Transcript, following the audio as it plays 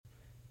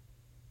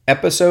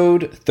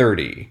Episode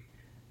 30,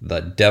 The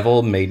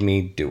Devil Made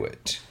Me Do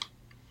It.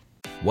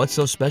 What's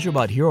so special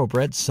about Hero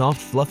Bread's soft,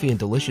 fluffy, and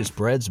delicious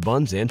breads,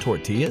 buns, and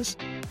tortillas?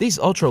 These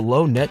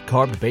ultra-low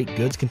net-carb baked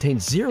goods contain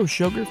zero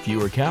sugar,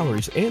 fewer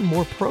calories, and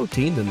more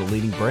protein than the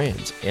leading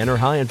brands, and are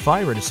high in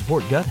fiber to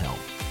support gut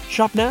health.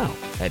 Shop now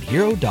at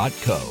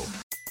Hero.co.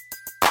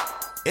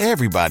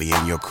 Everybody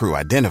in your crew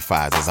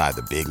identifies as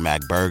either Big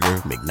Mac Burger,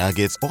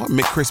 McNuggets, or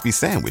McCrispy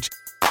Sandwich.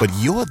 But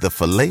you're the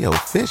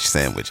Filet-O-Fish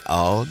Sandwich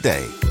all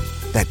day.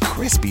 That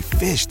crispy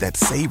fish, that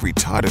savory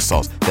tartar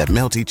sauce, that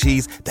melty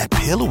cheese, that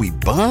pillowy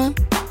bun.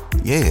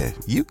 Yeah,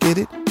 you get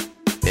it.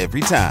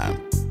 Every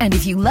time. And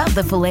if you love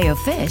the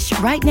Filet-O-Fish,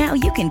 right now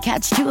you can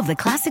catch two of the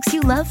classics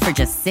you love for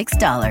just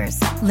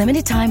 $6.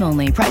 Limited time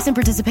only. Price and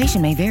participation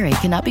may vary.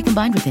 Cannot be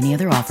combined with any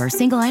other offer.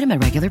 Single item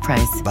at regular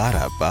price.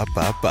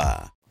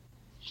 Ba-da-ba-ba-ba.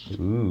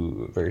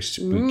 Ooh, very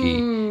spooky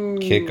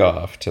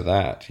kickoff to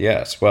that.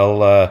 Yes.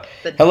 Well,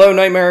 hello,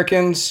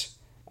 Nightmericans.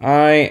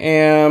 I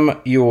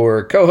am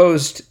your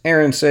co-host,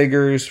 Aaron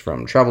Sagers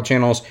from Travel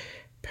Channel's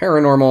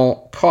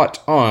Paranormal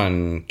Caught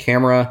on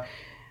Camera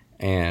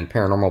and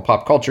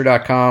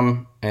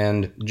ParanormalPopCulture.com,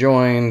 and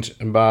joined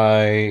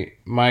by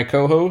my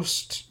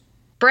co-host,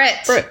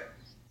 Britt.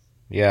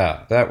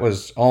 Yeah, that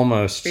was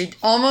almost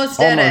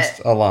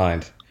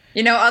aligned.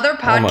 You know, other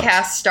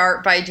podcasts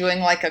start by doing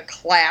like a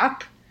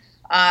clap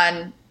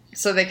on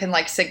so they can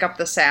like sync up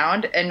the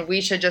sound, and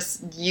we should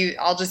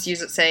I'll just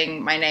use it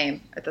saying my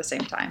name at the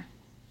same time.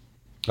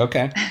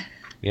 Okay.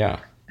 Yeah.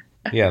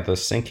 Yeah, the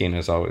syncing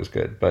is always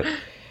good. But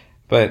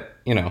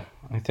you know,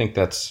 I think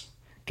that's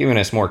giving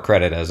us more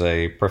credit as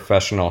a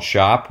professional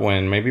shop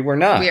when maybe we're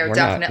not. We're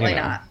definitely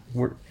not.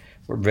 We're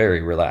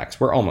very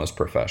relaxed. We're almost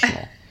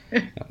professional.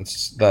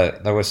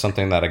 That was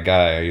something that a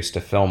guy I used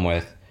to film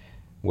with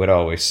would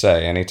always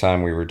say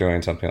anytime we were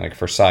doing something like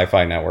for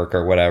Sci-Fi Network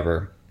or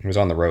whatever. He was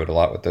on the road a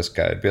lot with this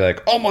guy. It'd be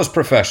like, almost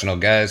professional,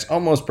 guys.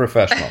 Almost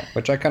professional,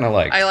 which I kind of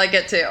like. I like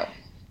it too.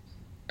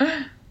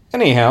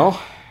 Anyhow,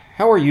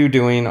 how are you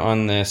doing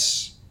on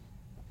this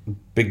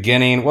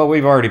beginning? Well,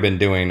 we've already been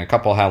doing a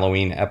couple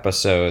Halloween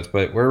episodes,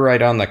 but we're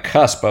right on the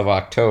cusp of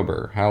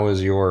October. How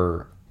is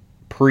your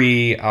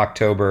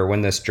pre-October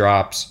when this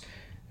drops?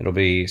 It'll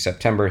be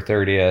September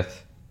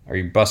 30th.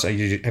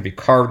 Have you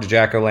carved a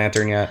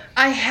jack-o'-lantern yet?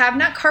 I have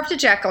not carved a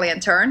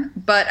jack-o'-lantern,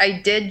 but I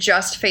did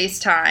just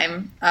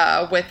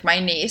FaceTime with my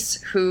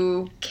niece,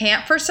 who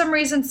can't for some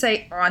reason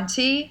say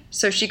auntie,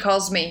 so she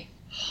calls me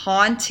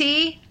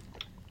Hauntie.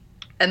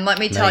 And let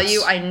me tell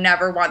you, I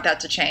never want that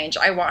to change.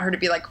 I want her to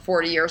be like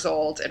 40 years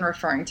old and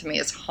referring to me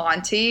as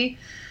Hauntie.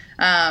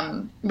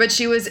 But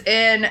she was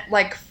in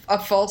like a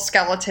full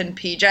skeleton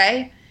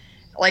PJ,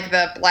 like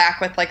the black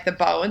with like the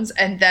bones.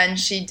 And then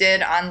she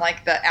did on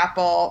like the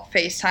Apple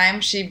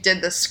FaceTime, she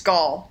did the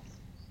skull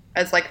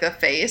as like the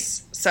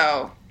face.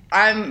 So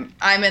I'm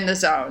in the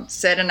zone.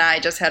 Sid and I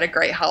just had a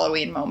great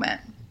Halloween moment.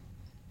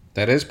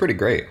 That is pretty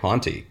great.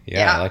 Hauntie.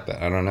 Yeah, I like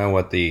that. I don't know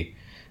what the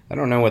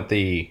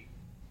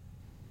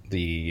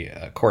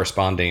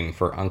corresponding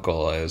for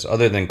uncle is,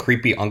 other than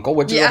creepy uncle,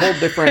 which is a whole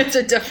different... It's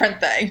a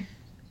different thing.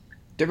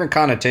 Different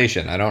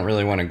connotation. I don't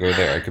really want to go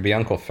there. It could be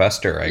Uncle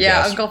Fester, I guess.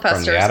 Yeah, Uncle Fester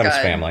from the Addams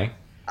Family.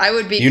 I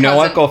would be You know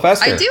Uncle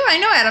Fester? I do. I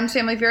know Addams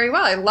Family very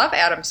well. I love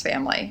Addams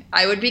Family.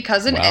 I would be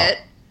cousin It,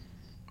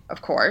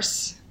 of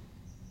course.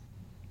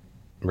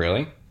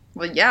 Really?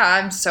 Well, yeah,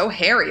 I'm so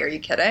hairy. Are you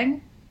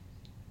kidding?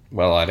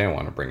 Well, I didn't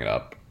want to bring it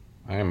up.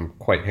 I am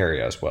quite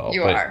hairy as well.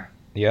 You are.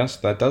 Yes,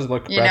 that does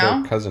look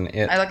rather Cousin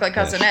It. I look like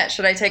Cousin It.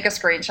 Should I take a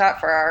screenshot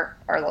for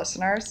our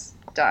listeners?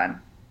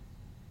 Done.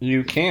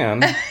 You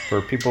can.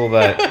 For people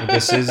that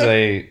this is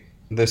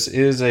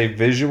a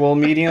visual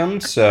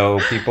medium, so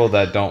people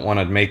that don't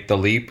want to make the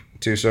leap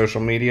to social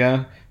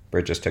media,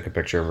 Britt just took a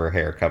picture of her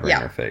hair covering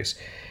her face.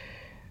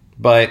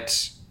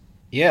 But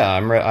yeah,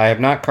 I have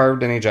not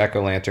carved any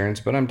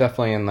jack-o'-lanterns, but I'm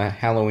definitely in the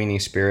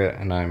Halloweeny spirit,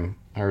 and I'm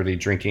already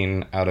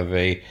drinking out of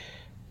a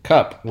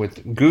cup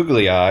with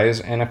googly eyes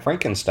and a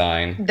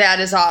Frankenstein. That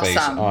is awesome. Face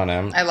on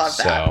him. I love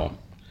that.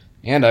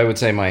 And I would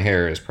say my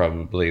hair is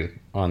probably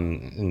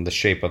in the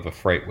shape of a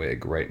fright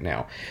wig right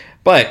now.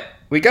 But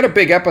we got a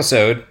big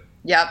episode.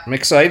 Yep. I'm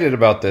excited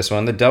about this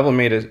one. The devil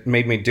made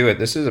me do it.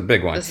 This is a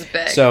big one. This is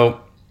big.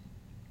 So,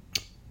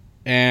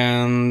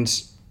 and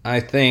I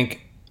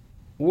think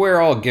we're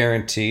all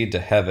guaranteed to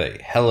have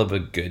a hell of a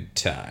good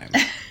time.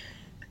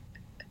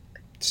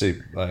 See,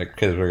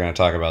 because we're going to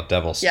talk about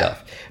devil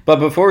stuff. But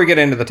before we get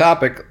into the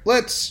topic,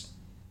 let's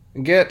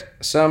get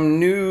some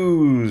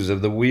news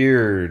of the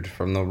weird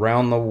from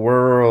around the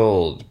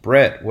world.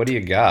 Britt, what do you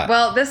got?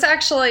 Well, this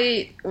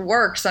actually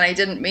works, and I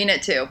didn't mean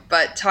it to,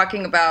 but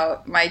talking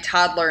about my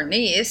toddler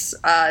niece,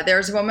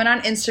 there's a woman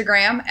on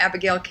Instagram,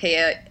 Abigail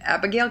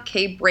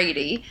K.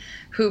 Brady,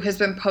 who has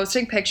been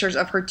posting pictures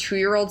of her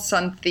 2-year-old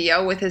son,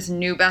 Theo, with his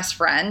new best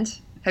friend.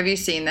 Have you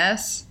seen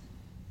this?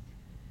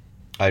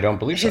 I don't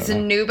believe so. His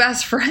new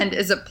best friend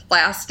is a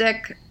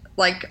plastic,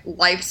 like,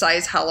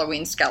 life-size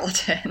Halloween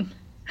skeleton.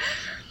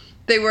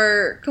 They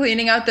were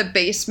cleaning out the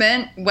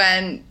basement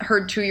when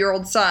her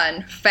 2-year-old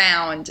son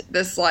found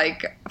this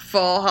like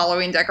full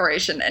Halloween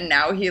decoration, and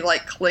now he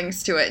like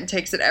clings to it and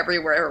takes it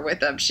everywhere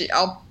with him.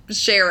 I'll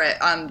share it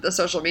on the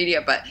social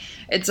media, but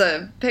it's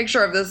a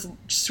picture of this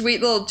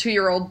sweet little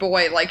 2-year-old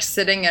boy like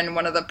sitting in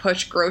one of the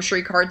push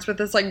grocery carts with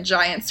this like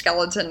giant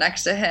skeleton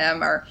next to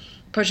him, or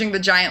pushing the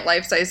giant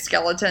life-size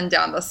skeleton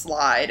down the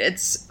slide.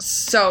 It's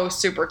so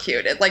super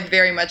cute. It like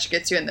very much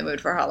gets you in the mood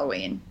for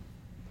Halloween.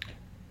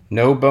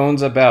 No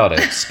bones about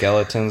it.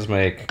 Skeletons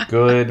make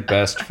good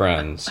best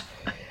friends.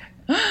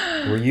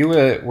 Were you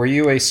a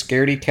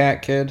scaredy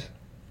cat kid?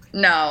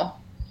 No.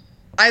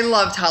 I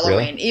loved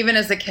Halloween, Really? even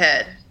as a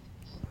kid.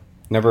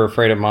 Never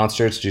afraid of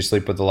monsters? Did you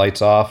sleep with the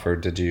lights off, or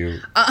did you?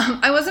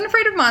 I wasn't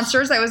afraid of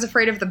monsters. I was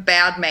afraid of the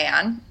bad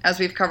man, as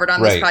we've covered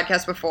on this Right.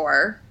 podcast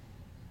before.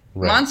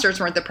 Right. Monsters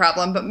weren't the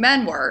problem, but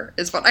men were,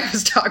 is what I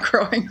was taught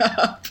growing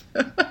up.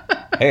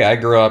 Hey, I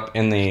grew up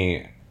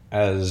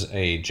as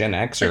a Gen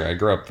Xer, I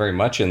grew up very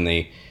much in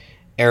the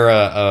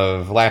era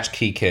of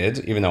latchkey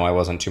kids, even though I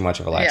wasn't too much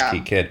of a latchkey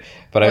Yeah. kid.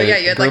 But Well, I yeah,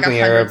 you had grew like up in the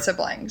era 100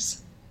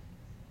 siblings.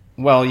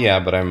 Well, yeah,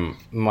 but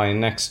my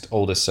next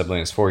oldest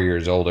sibling is 4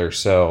 years older,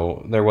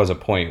 so there was a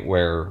point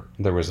where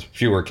there was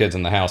fewer kids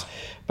in the house.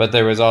 But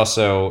there was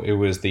also, it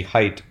was the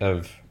height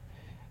of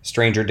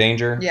stranger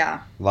danger. Yeah.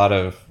 A lot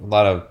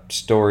of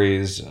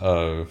stories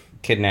of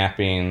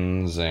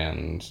kidnappings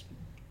and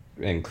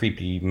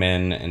creepy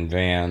men and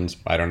vans.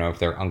 I don't know if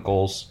they're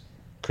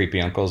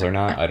creepy uncles or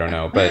not. I don't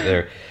know,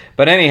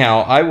 but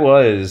anyhow, I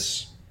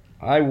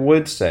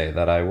would say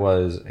that I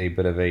was a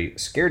bit of a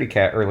scaredy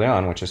cat early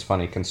on, which is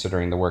funny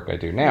considering the work I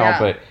do now.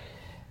 Yeah.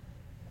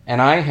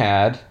 And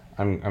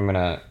I'm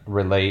gonna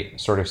relate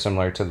sort of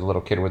similar to the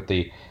little kid with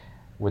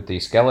the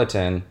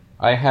skeleton.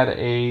 I had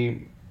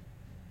a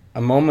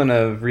moment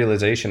of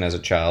realization as a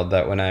child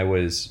that when I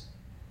was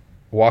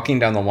walking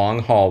down the long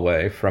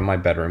hallway from my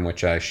bedroom,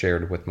 which I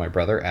shared with my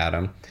brother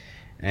Adam,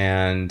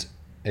 and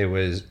it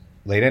was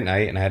late at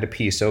night and I had to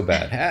pee so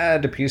bad.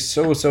 Had to pee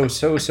so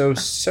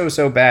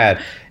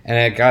bad. And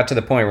it got to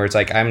the point where it's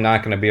like, I'm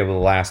not going to be able to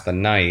last the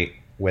night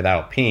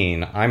without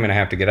peeing. I'm going to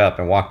have to get up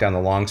and walk down the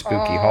long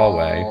spooky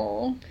hallway.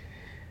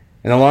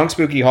 In the long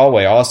spooky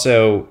hallway,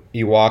 also,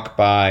 you walk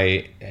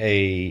by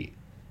a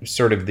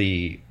sort of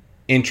the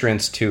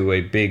entrance to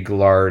a big,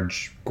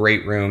 large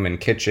great room and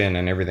kitchen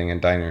and everything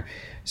and diner.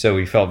 So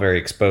we felt very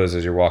exposed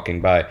as you're walking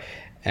by.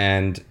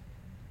 And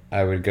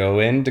I would go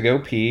in to go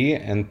pee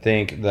and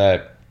think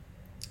that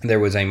there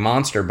was a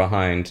monster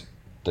behind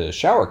the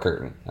shower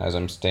curtain as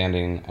I'm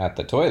standing at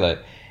the toilet,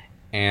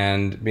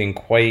 and being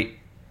quite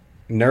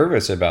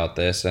nervous about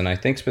this. And I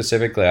think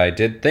specifically I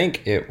did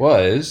think it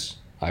was,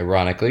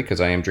 ironically, because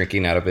I am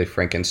drinking out of a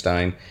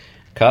Frankenstein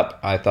cup,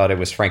 I thought it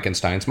was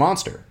Frankenstein's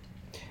monster.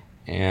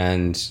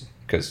 And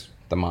because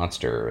the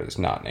monster is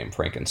not named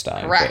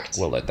Frankenstein, Correct. but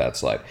we'll let that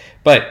slide.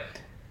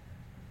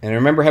 And I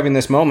remember having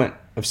this moment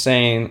of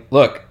saying,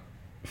 look,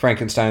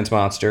 Frankenstein's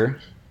monster,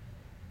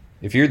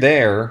 if you're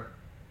there,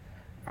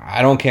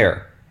 I don't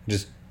care.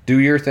 Just do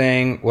your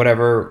thing,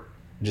 whatever.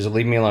 Just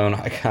leave me alone.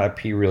 I gotta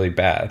pee really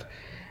bad.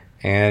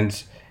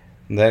 And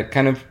that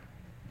kind of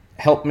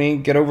helped me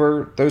get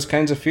over those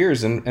kinds of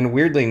fears. And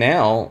weirdly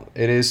now,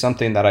 it is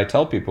something that I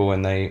tell people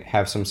when they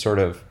have some sort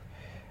of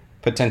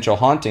potential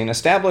haunting,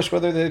 establish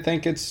whether they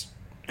think it's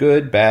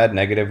good, bad,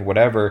 negative,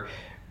 whatever.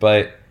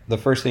 But the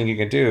first thing you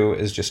can do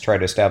is just try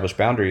to establish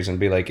boundaries and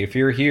be like, if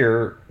you're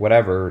here,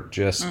 whatever,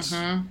 just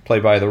play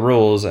by the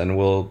rules and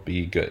we'll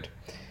be good.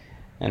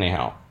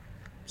 Anyhow,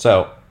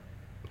 so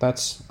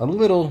that's a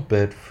little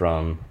bit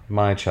from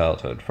my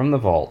childhood, from the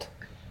vault.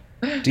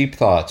 Deep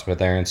thoughts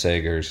with Aaron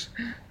Sagers.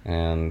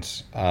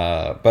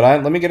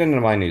 Let me get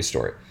into my news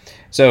story.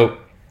 So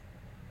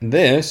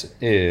this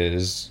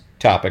is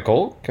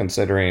topical,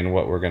 considering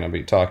what we're going to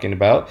be talking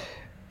about.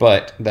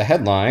 But the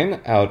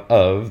headline out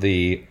of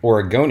the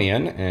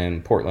Oregonian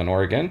in Portland,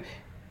 Oregon,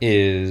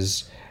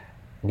 is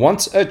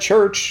once a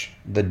church,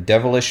 the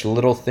Devilish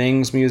Little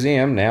Things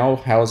Museum now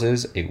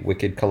houses a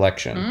wicked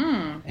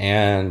collection.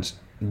 And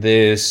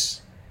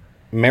this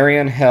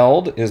Marian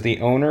Held is the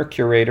owner,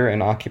 curator,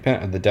 and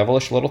occupant of the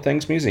Devilish Little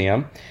Things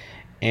Museum.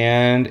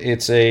 And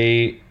it's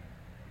a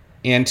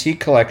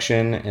antique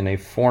collection in a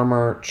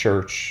former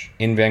church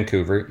in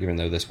Vancouver, even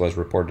though this was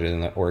reported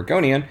in the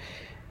Oregonian.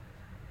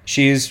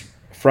 She's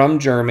from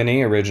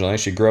Germany originally.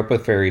 She grew up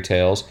with fairy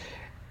tales,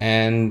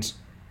 and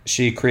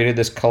she created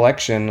this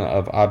collection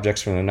of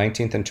objects from the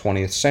 19th and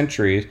 20th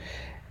centuries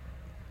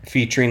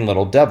featuring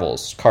little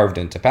devils carved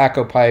in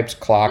tobacco pipes,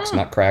 clocks,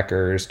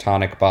 nutcrackers,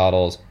 tonic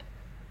bottles.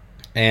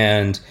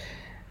 And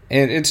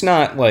it's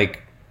not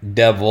like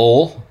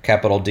devil,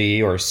 capital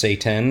D, or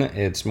Satan.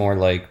 It's more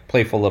like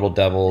playful little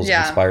devils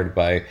inspired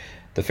by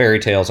the fairy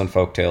tales and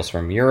folk tales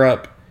from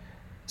Europe.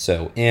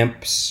 So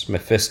imps,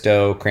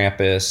 Mephisto,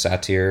 Krampus,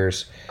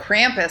 satyrs.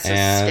 Krampus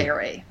is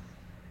scary.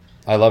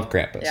 I love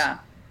Krampus. Yeah.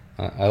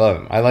 I love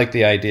him. I like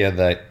the idea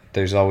that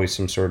there's always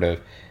some sort of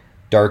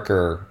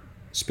darker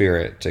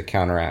spirit to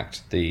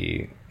counteract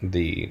the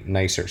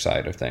nicer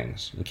side of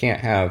things. You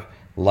can't have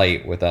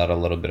light without a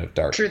little bit of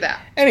dark. True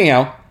that.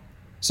 Anyhow,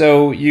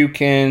 so you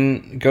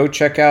can go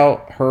check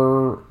out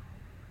her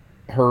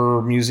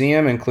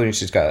museum, including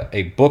she's got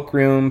a book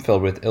room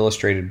filled with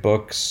illustrated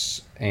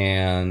books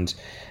and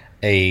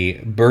a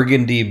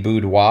burgundy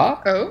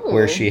boudoir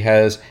where she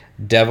has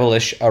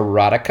devilish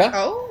erotica.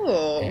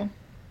 Oh.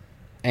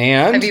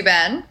 And have you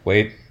been?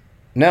 Wait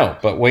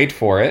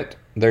for it.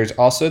 There's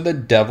also the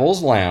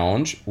Devil's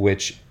Lounge,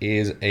 which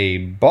is a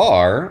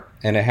bar,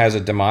 and it has a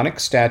demonic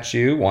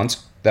statue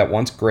that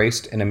once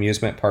graced an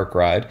amusement park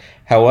ride.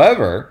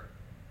 However,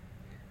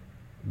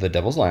 the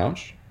Devil's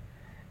Lounge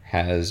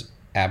has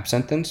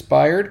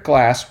absinthe-inspired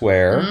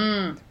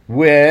glassware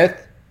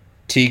with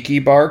tiki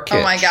bar kitsch.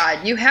 Oh my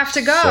God, you have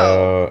to go.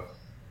 So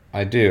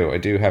I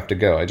do have to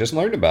go. I just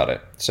learned about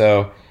it.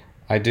 So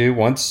I do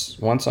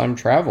once I'm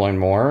traveling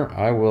more,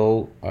 I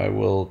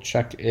will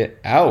check it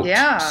out.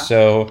 Yeah.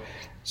 So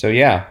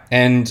yeah.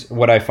 And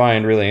what I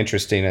find really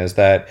interesting is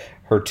that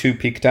her two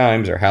peak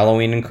times are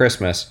Halloween and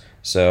Christmas.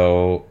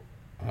 So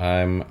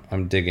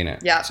I'm digging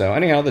it. Yeah. So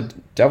anyhow, the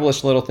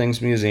Devilish Little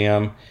Things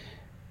Museum,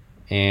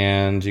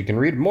 and you can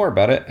read more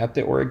about it at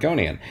the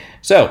Oregonian.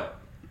 So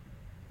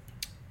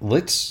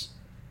let's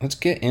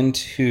get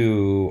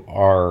into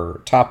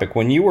our topic.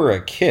 When you were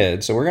a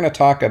kid, so we're going to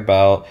talk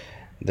about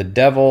the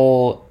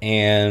devil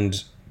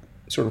and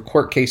sort of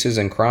court cases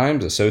and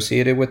crimes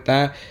associated with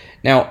that.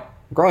 Now,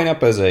 growing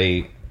up as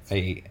a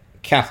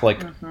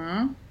Catholic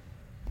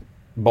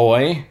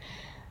boy,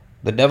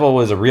 the devil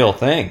was a real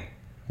thing.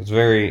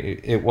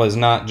 It was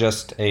not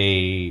just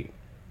a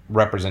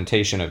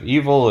representation of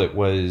evil.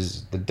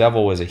 The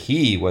devil was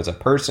a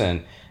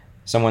person,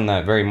 someone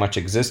that very much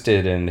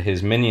existed, and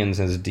his minions,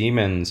 his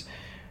demons,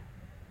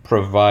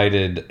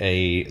 provided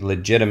a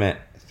legitimate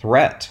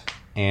threat.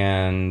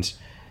 And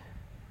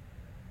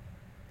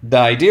the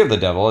idea of the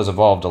devil has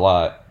evolved a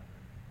lot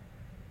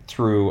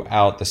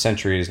throughout the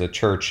centuries. The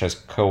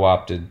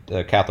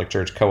Catholic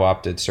Church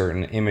co-opted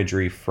certain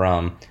imagery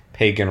from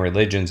pagan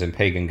religions and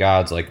pagan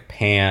gods like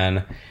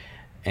Pan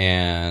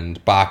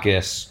and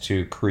Bacchus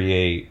to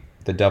create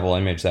the devil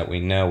image that we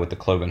know with the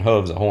cloven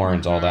hooves, the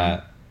horns, all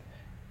that.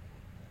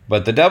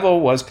 But the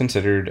devil was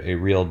considered a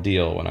real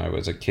deal when I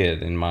was a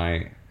kid in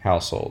my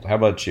household. How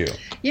about you?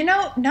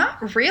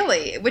 Not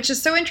really, which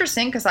is so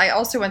interesting because I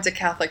also went to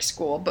Catholic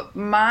school, but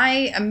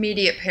my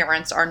immediate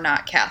parents are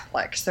not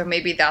Catholic, so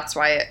maybe that's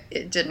why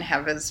it didn't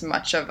have as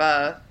much of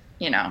a,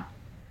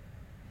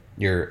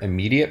 Your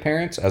immediate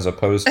parents as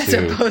opposed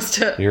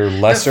to your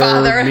lesser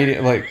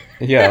immediate, like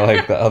the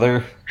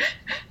other.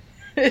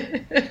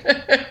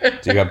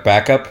 Do you have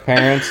backup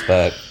parents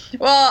that?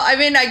 Well, I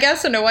mean, I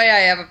guess in a way I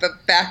have a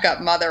backup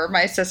mother.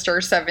 My sister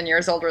is 7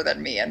 years older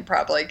than me and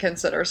probably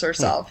considers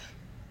herself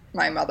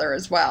my mother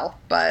as well.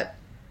 But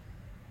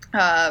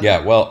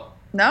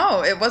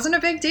no, it wasn't a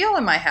big deal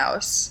in my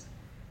house.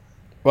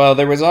 Well,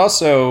 there was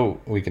also,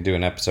 we could do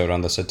an episode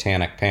on the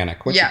Satanic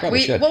Panic, which you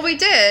probably should. Well, we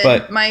did.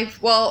 But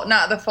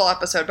not the full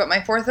episode, but my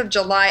 4th of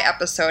July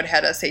episode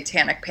had a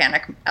Satanic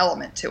Panic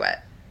element to it.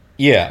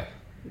 Yeah.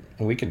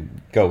 We could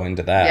go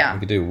into that. Yeah. We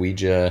could do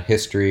Ouija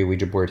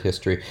board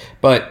history.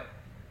 But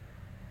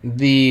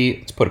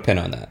let's put a pin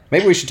on that.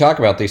 Maybe we should talk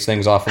about these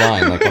things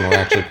offline, like when we're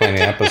actually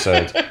planning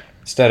episodes,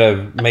 instead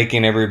of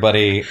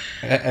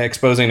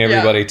exposing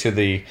everybody to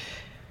the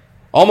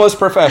almost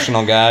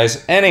professional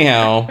guys.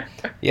 Anyhow,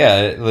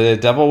 yeah, the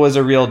devil was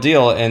a real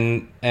deal,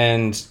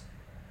 and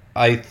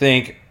I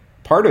think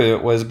part of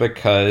it was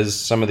because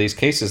some of these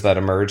cases that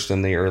emerged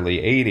in the early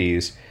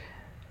 80s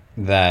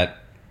that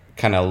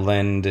kind of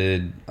lent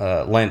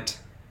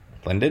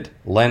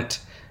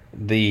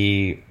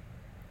the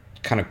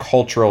kind of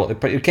cultural, it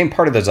became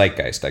part of the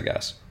zeitgeist, I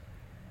guess.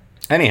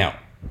 Anyhow,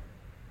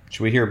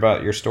 should we hear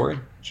about your story?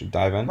 Should we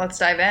dive in? Let's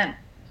dive in.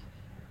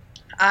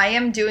 I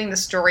am doing the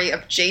story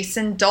of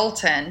Jason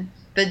Dalton,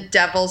 the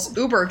devil's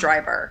Uber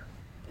driver.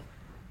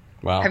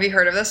 Wow. Have you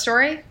heard of this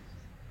story?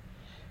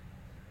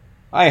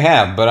 I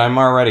have, but I'm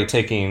already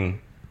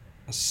taking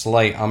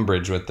slight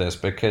umbrage with this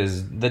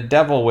because the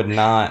devil would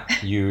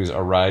not use a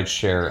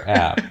rideshare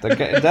app.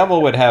 The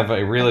devil would have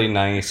a really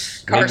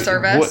nice car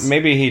service.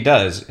 Maybe he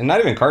does, and not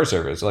even car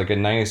service, like a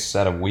nice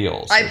set of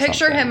wheels. I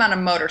picture him on a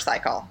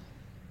motorcycle,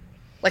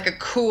 like a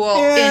cool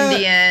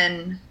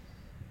Indian.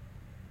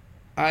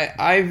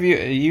 I view.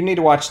 You need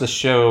to watch the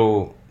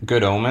show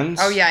Good Omens.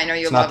 Oh yeah, I know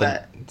you love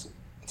it.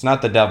 It's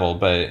not the devil,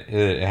 but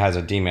it has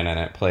a demon in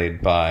it,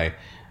 played by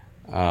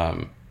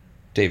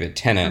David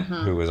Tennant,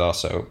 who was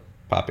also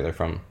popular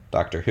from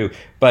Doctor Who.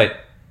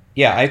 But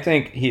yeah, I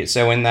think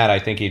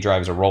he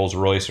drives a Rolls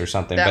Royce or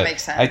something. That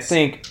makes sense. I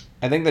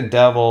think the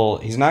devil,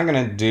 he's not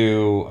going to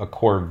do a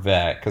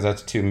Corvette because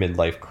that's too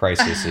midlife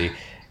crisis-y.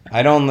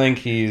 I don't think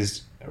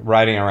he's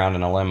riding around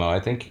in a limo. I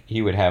think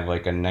he would have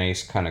like a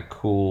nice kind of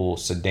cool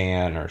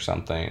sedan or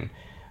something,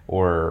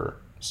 or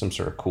some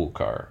sort of cool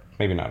car.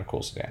 Maybe not a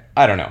cool sedan.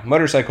 I don't know.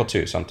 Motorcycle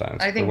too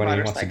sometimes. I think when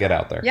he wants to get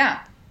out there.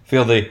 Yeah.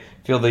 Feel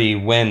the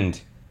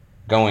wind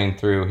going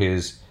through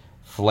his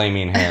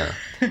flaming hair.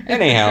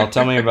 Anyhow,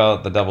 tell me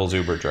about the devil's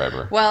Uber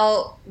driver.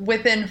 Well,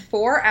 within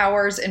 4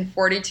 hours and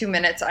 42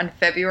 minutes on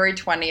February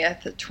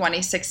 20th,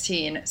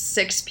 2016,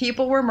 6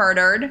 people were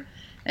murdered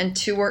and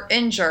 2 were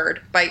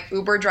injured by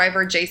Uber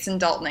driver Jason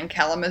Dalton in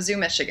Kalamazoo,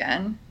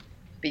 Michigan,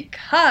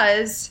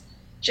 because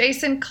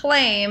Jason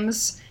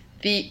claims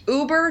the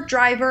Uber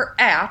driver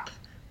app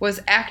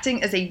was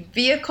acting as a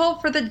vehicle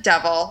for the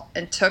devil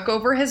and took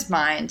over his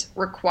mind,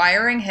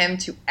 requiring him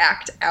to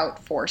act out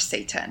for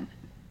Satan.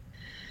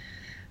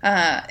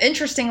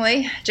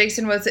 Interestingly,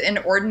 Jason was an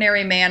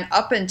ordinary man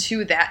up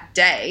until that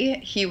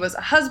day. He was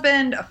a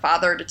husband, a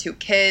father to 2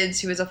 kids.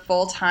 He was a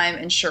full-time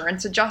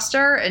insurance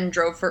adjuster and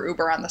drove for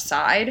Uber on the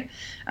side.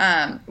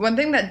 One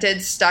thing that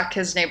did stuck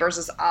his neighbors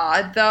as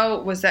odd,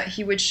 though, was that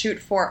he would shoot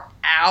for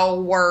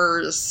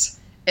hours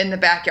in the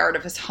backyard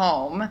of his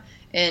home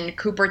in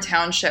Cooper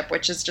Township,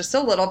 which is just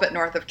a little bit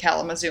north of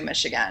Kalamazoo,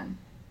 Michigan.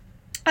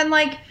 And,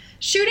 like,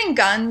 shooting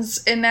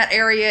guns in that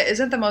area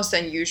isn't the most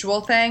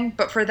unusual thing,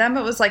 but for them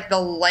it was like the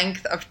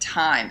length of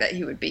time that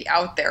he would be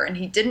out there. And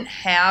he didn't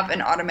have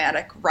an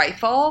automatic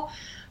rifle,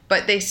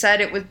 but they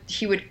said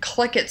he would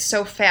click it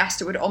so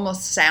fast it would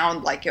almost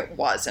sound like it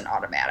was an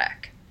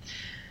automatic.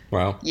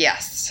 Wow.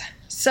 Yes.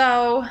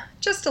 So,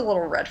 just a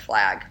little red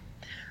flag.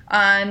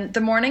 On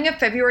the morning of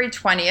February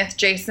 20th,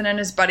 Jason and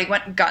his buddy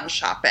went gun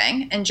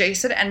shopping, and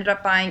Jason ended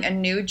up buying a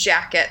new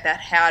jacket that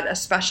had a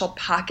special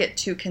pocket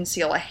to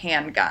conceal a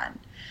handgun.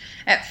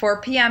 At 4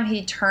 p.m.,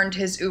 he turned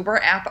his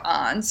Uber app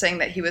on, saying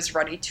that he was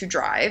ready to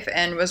drive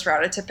and was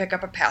routed to pick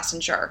up a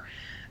passenger.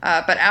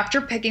 But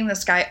after picking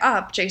this guy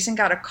up, Jason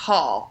got a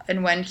call,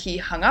 and when he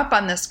hung up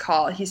on this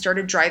call, he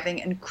started driving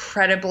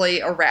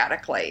incredibly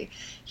erratically.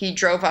 He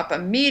drove up a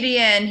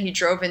median, he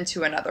drove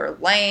into another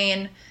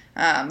lane,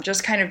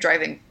 just kind of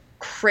driving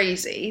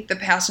crazy. The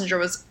passenger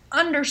was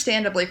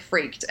understandably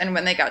freaked, and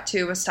when they got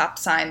to a stop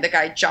sign, the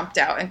guy jumped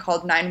out and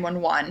called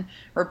 911,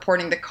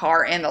 reporting the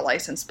car and the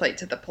license plate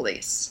to the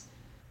police.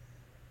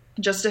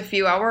 Just about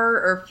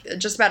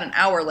an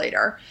hour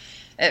later,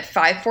 at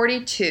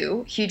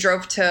 5:42, he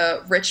drove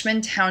to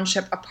Richmond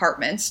Township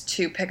Apartments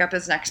to pick up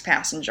his next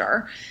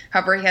passenger.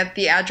 However, he had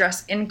the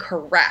address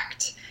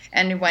incorrect.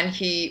 And when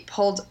he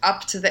pulled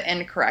up to the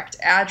incorrect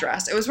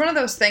address, it was one of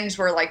those things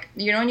where, like,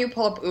 you know, when you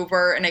pull up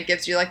Uber and it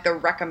gives you, like, the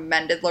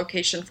recommended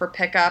location for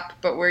pickup,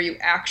 but where you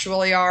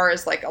actually are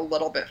is, like, a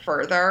little bit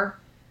further.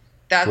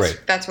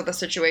 That's what the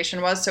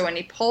situation was. So when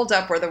he pulled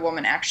up where the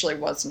woman actually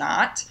was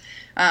not,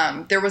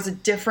 there was a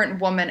different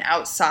woman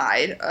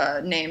outside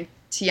named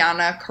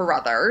Tiana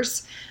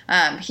Carruthers.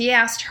 He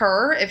asked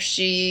her if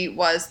she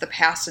was the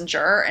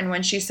passenger, and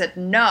when she said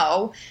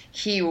no,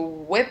 he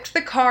whipped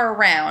the car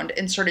around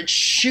and started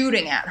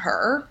shooting at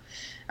her.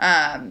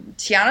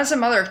 Tiana's a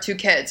mother of 2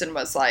 kids and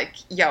was like,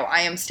 yo, I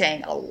am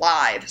staying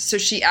alive. So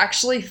she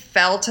actually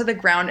fell to the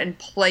ground and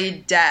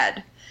played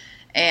dead,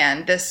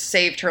 and this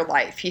saved her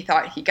life. He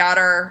thought he got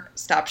her,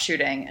 stopped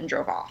shooting, and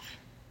drove off.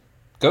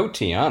 Go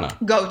Tiana.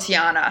 Go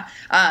Tiana.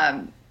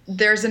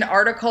 There's an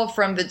article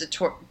from the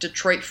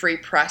Detroit Free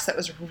Press that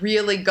was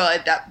really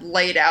good that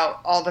laid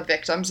out all the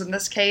victims in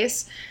this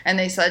case. And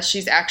they said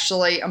she's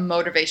actually a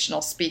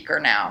motivational speaker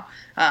now.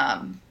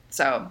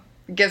 So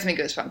it gives me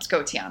goosebumps.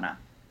 Go Tiana.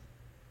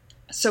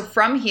 So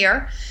from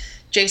here,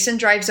 Jason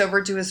drives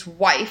over to his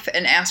wife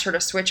and asks her to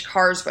switch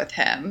cars with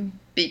him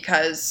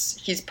because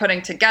he's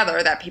putting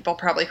together that people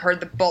probably heard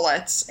the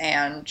bullets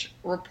and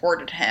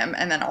reported him,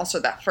 and then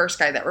also that first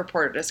guy that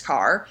reported his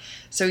car.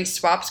 So he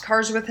swaps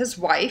cars with his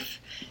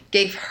wife,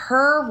 gave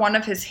her one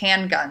of his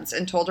handguns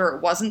and told her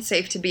it wasn't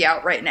safe to be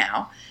out right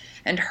now,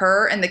 and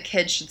her and the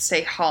kids should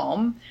stay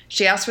home.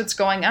 She asks what's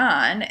going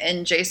on,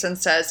 and Jason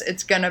says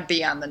it's going to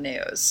be on the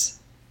news.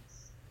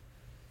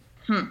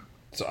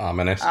 It's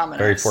ominous.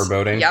 Very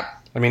foreboding. Yep.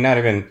 I mean,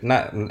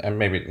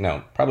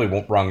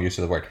 probably wrong use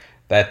of the word.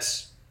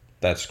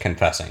 That's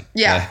confessing.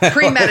 Yeah,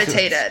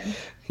 premeditated.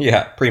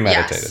 Yeah,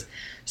 premeditated. Yes.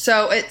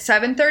 So at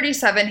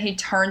 7:37, he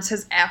turns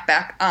his app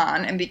back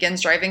on and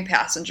begins driving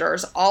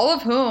passengers, all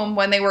of whom,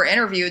 when they were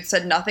interviewed,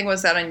 said nothing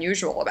was that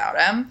unusual about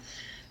him.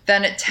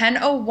 Then at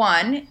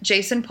 10:01,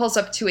 Jason pulls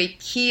up to a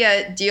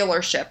Kia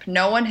dealership.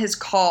 No one has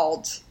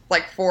called,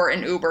 for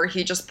an Uber.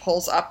 He just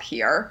pulls up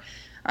here,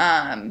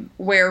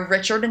 where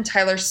Richard and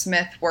Tyler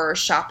Smith were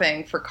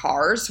shopping for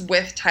cars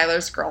with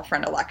Tyler's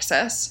girlfriend,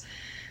 Alexis.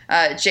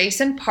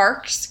 Jason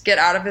parks, gets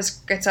out of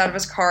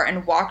his car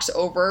and walks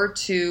over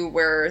to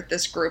where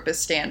this group is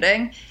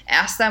standing,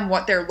 asks them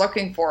what they're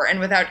looking for, and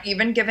without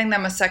even giving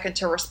them a second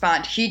to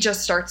respond, he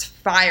just starts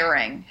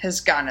firing his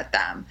gun at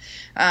them.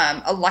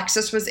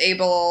 Alexis was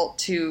able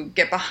to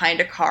get behind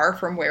a car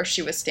from where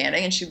she was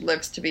standing, and she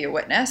lived to be a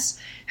witness.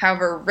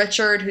 However,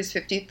 Richard, who's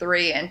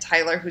 53, and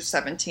Tyler, who's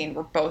 17,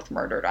 were both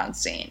murdered on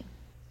scene.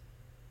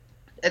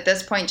 At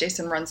this point,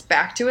 Jason runs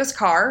back to his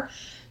car,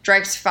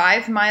 drives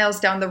 5 miles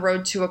down the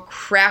road to a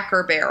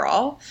Cracker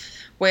Barrel,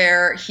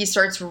 where he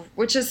starts,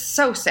 which is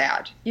so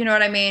sad. You know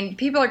what I mean?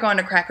 People are going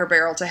to Cracker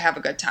Barrel to have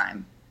a good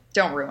time.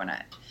 Don't ruin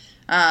it.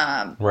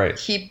 Right.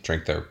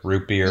 Drink their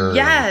root beer.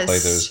 Yes. And play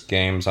those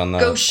games on the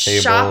table. Go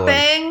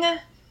shopping.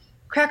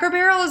 Cracker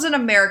Barrel is an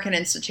American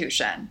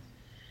institution.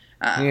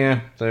 Yeah,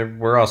 they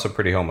were also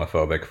pretty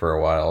homophobic for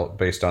a while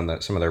based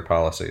on some of their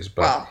policies.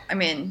 But well, I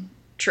mean,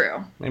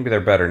 true. Maybe they're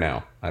better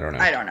now. I don't know.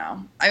 I don't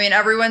know. I mean,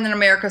 everyone in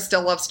America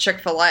still loves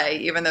Chick-fil-A,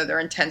 even though they're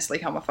intensely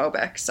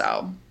homophobic,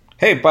 so...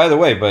 Hey, by the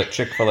way, but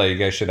Chick-fil-A, you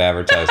guys should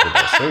advertise with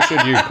us. So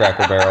should you,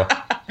 Cracker Barrel.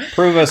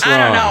 Prove us wrong.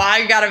 I don't know.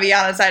 I gotta be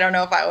honest. I don't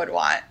know if I would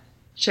want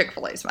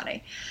Chick-fil-A's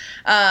money.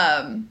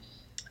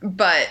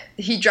 But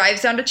he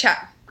drives down to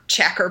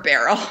Cracker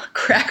Barrel,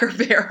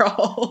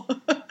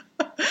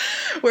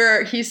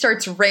 where he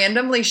starts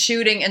randomly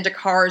shooting into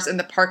cars in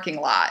the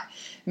parking lot.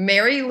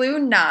 Mary Lou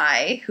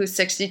Nye, who's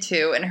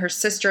 62, and her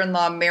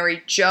sister-in-law,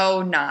 Mary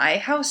Jo Nye.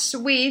 How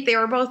sweet. They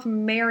were both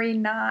Mary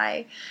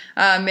Nye.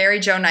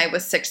 Mary Jo Nye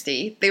was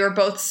 60. They were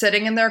both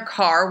sitting in their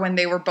car when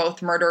they were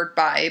both murdered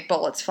by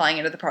bullets flying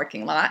into the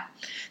parking lot.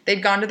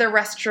 They'd gone to their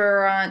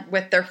restaurant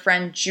with their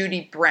friend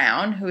Judy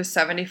Brown, who was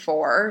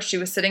 74. She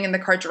was sitting in the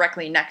car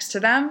directly next to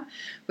them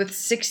with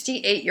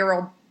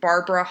 68-year-old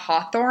Barbara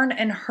Hawthorne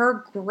and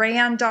her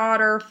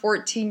granddaughter,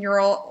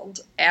 14-year-old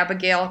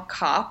Abigail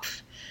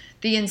Kopf.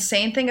 The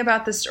insane thing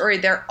about this story,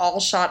 they're all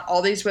shot.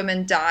 All these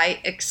women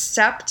die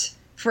except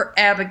for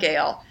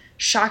Abigail.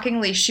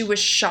 Shockingly, she was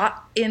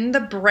shot in the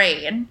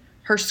brain.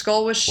 Her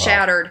skull was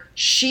shattered.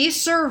 She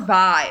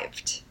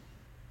survived.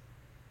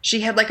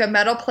 She had like a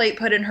metal plate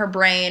put in her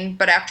brain,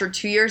 but after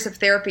 2 years of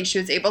therapy, she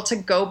was able to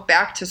go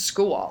back to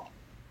school.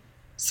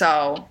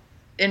 So,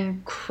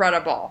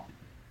 incredible.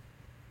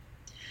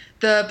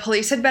 The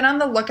police had been on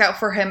the lookout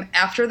for him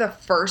after the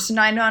first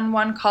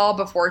 911 call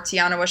before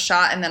Tiana was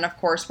shot, and then, of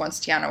course, once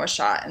Tiana was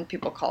shot, and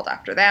people called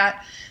after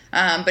that.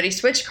 But he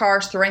switched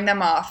cars, throwing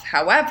them off.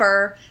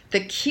 However,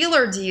 the Kia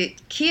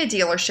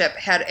dealership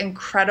had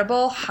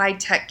incredible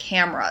high-tech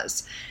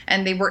cameras,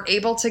 and they were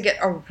able to get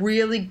a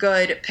really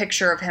good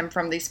picture of him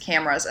from these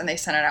cameras, and they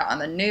sent it out on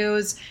the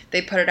news.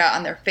 They put it out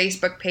on their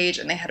Facebook page,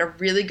 and they had a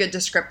really good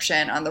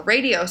description on the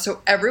radio,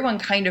 so everyone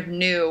kind of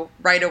knew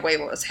right away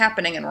what was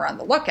happening and were on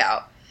the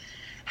lookout.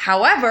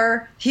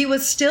 However, he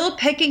was still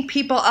picking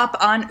people up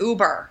on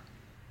Uber.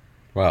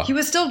 Wow. He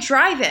was still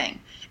driving.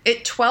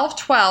 At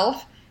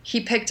 12:12, he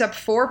picked up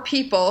 4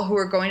 people who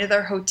were going to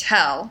their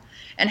hotel,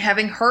 and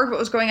having heard what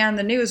was going on in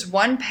the news,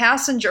 one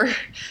passenger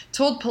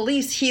told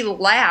police he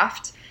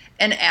laughed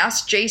and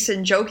asked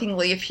Jason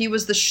jokingly if he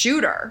was the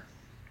shooter.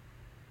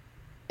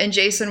 And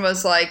Jason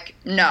was like,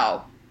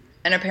 no,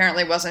 and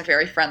apparently wasn't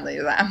very friendly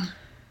to them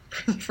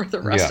for the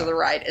rest of the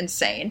ride.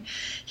 Insane.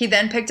 He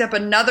then picked up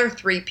another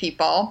 3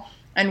 people,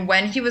 and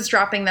when he was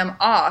dropping them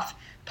off,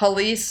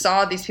 police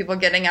saw these people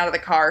getting out of the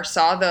car,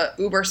 saw the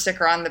Uber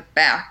sticker on the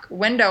back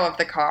window of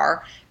the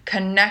car,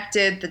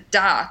 connected the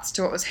dots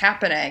to what was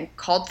happening,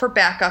 called for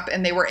backup,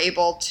 and they were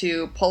able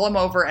to pull him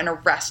over and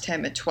arrest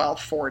him at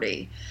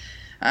 12:40.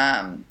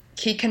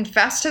 He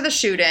confessed to the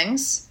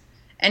shootings,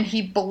 and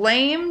he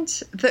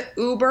blamed the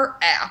Uber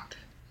app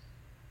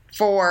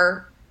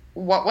for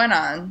what went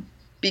on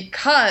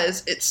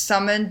because it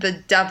summoned the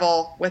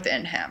devil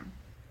within him.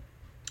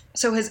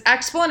 So his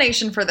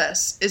explanation for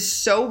this is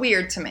so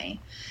weird to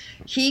me.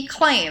 He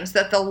claims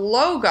that the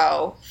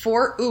logo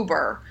for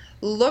Uber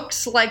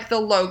looks like the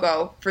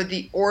logo for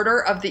the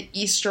Order of the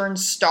Eastern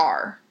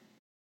Star.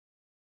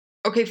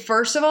 Okay,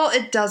 first of all,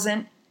 it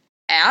doesn't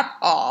at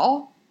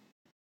all.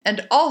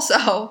 And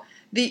also,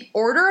 the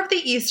Order of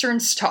the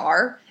Eastern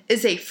Star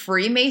is a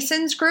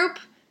Freemasons group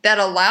that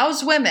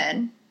allows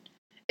women.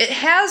 It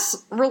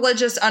has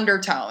religious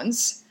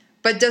undertones,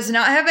 but does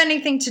not have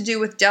anything to do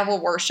with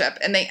devil worship.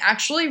 And they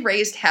actually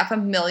raised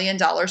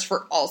 $500,000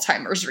 for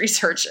Alzheimer's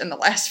research in the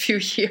last few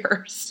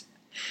years.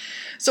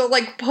 So,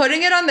 like,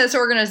 putting it on this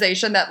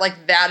organization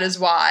that is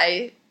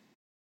why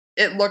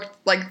it looked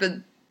like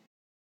the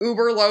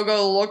Uber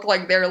logo looked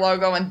like their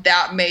logo and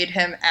that made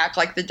him act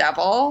like the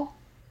devil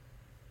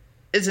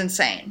is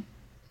insane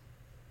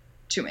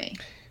to me.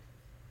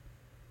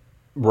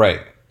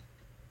 Right.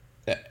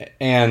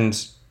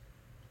 And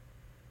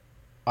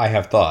I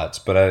have thoughts,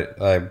 but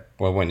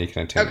when you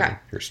can continue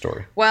your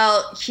story.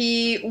 Well,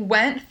 he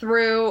went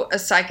through a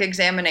psych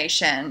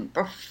examination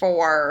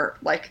before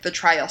the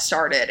trial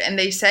started, and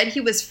they said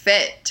he was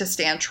fit to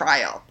stand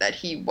trial, that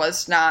he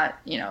was not,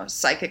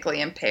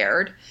 psychically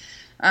impaired.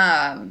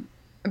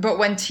 But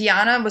when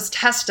Tiana was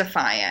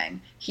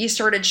testifying, he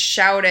started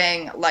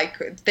shouting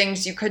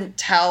things you couldn't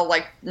tell,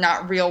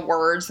 not real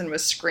words, and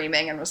was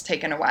screaming and was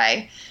taken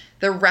away.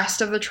 The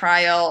rest of the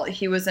trial,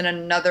 he was in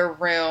another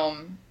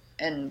room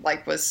and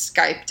was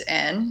Skyped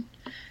in.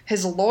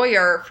 His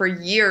lawyer for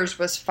years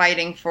was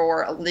fighting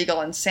for a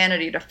legal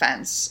insanity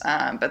defense,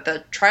 but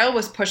the trial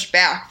was pushed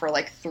back for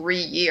 3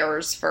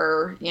 years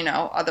for,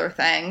 other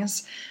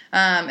things.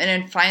 And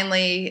then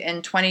finally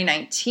in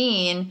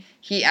 2019,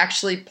 he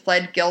actually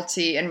pled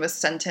guilty and was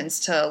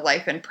sentenced to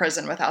life in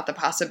prison without the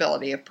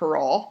possibility of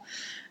parole.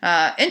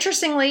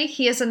 Interestingly,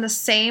 he is in the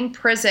same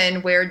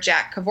prison where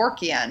Jack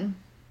Kevorkian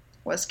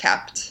was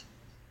kept.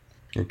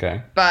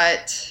 Okay.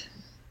 But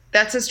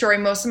that's a story.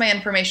 Most of my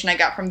information I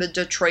got from the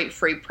Detroit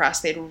Free Press.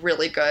 They had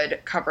really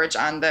good coverage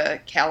on the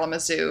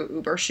Kalamazoo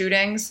Uber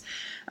shootings.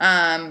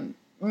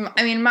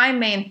 I mean, my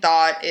main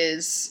thought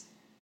is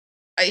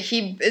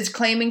he is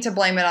claiming to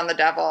blame it on the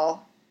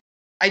devil.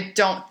 I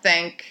don't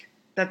think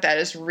that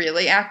is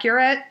really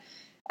accurate.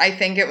 I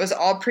think it was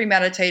all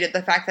premeditated.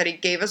 The fact that he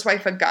gave his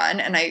wife a gun,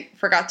 and I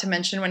forgot to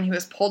mention when he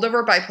was pulled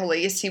over by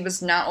police, he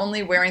was not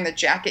only wearing the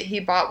jacket he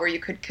bought where you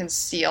could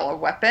conceal a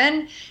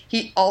weapon,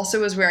 he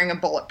also was wearing a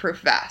bulletproof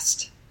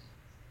vest.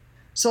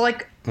 So,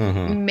 like,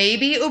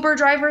 maybe Uber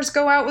drivers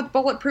go out with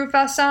bulletproof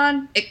vests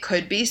on. It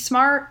could be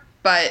smart,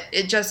 but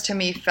it just, to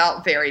me,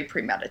 felt very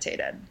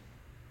premeditated.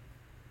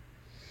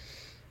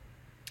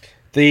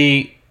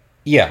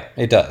 Yeah,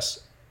 it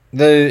does.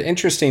 The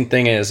interesting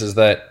thing is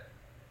that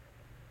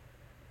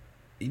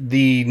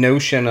the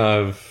notion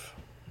of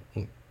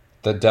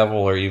the devil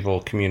or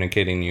evil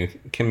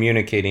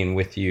communicating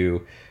with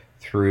you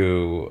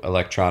through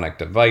electronic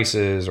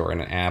devices or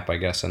an app, I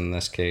guess in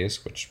this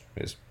case, which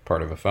is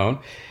part of a phone,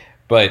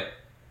 but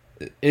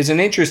is an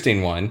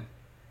interesting one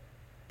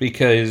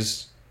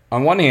because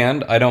on one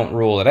hand, I don't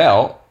rule it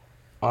out.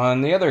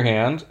 On the other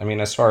hand, I mean,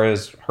 as far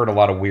as heard a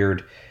lot of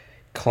weird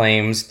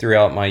claims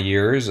throughout my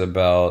years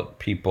about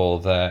people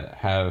that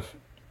have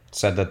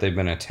said that they've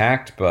been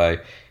attacked by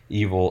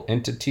evil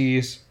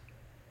entities.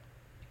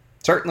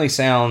 Certainly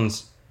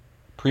sounds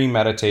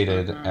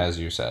premeditated, as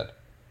you said.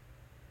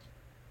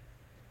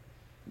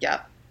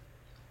 Yep.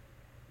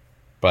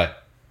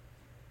 But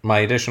my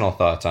additional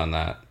thoughts on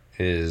that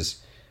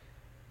is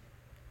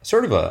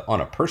sort of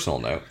on a personal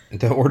note.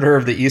 The Order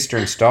of the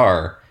Eastern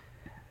Star,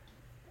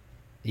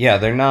 yeah,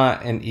 they're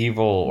not an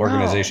evil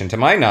organization. To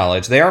my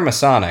knowledge, they are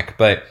Masonic,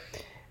 but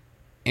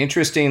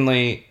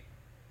interestingly,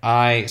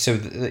 so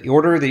the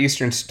Order of the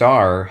Eastern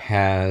Star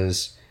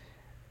has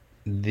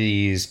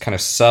these kind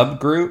of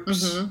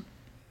subgroups,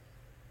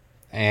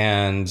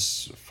 and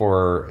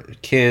for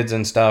kids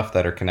and stuff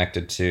that are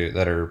connected to,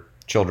 that are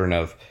children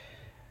of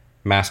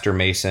master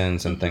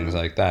masons and things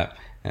like that.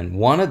 And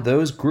one of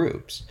those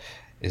groups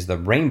is the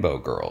Rainbow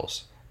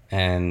Girls.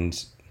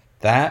 And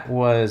that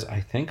was,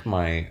 I think,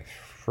 my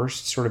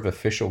first sort of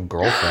official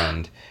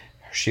girlfriend.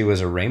 She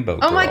was a rainbow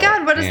girl. Oh my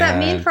God, what does that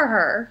mean for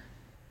her?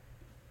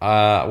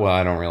 Well,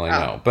 I don't really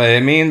know. But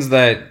it means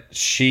that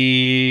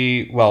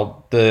the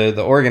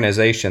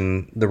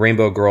organization, the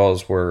Rainbow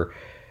Girls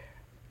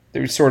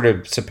they're sort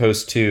of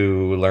supposed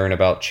to learn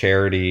about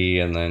charity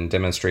and then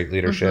demonstrate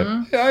leadership.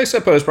 Yeah, I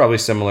suppose probably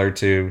similar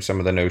to some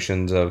of the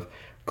notions of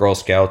Girl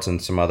Scouts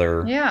and some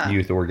other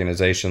youth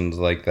organizations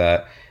like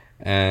that.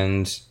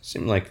 And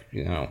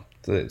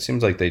it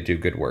seems like they do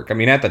good work. I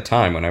mean, at the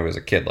time when I was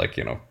a kid,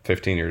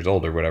 15 years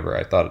old or whatever,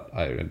 I thought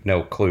I had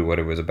no clue what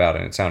it was about,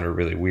 and it sounded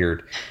really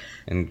weird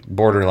and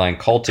borderline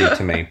culty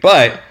to me.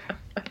 But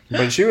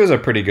she was a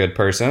pretty good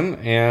person,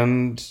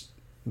 and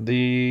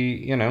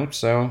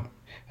so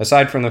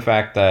aside from the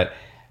fact that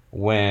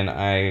when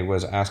I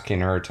was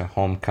asking her to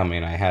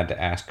homecoming, I had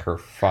to ask her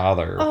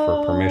father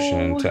for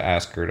permission to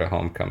ask her to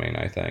homecoming,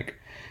 I think.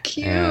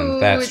 Cute.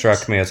 And that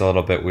struck me as a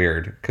little bit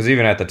weird, because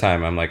even at the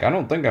time, I'm like, I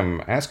don't think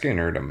I'm asking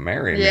her to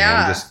marry me.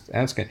 I'm just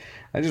asking.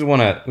 We just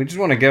want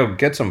to go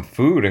get some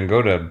food and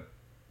go to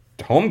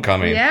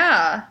homecoming.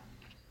 Yeah.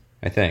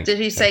 I think. Did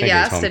he say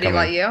yes? Did he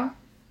let you?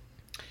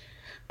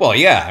 Well,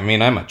 yeah. I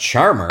mean, I'm a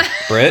charmer,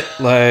 Britt.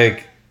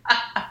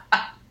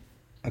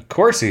 Of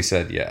course he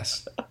said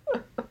yes.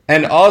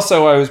 And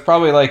also, I was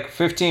probably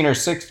 15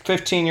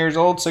 years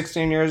old,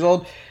 16 years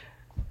old.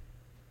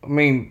 I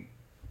mean,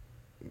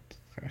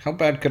 how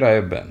bad could I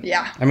have been?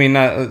 Yeah. I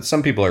mean,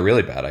 some people are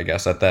really bad, I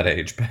guess, at that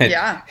age. But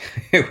yeah.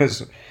 It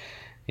was,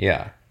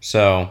 yeah.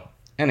 So,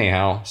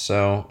 anyhow,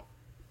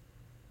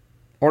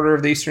 Order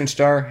of the Eastern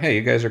Star, hey,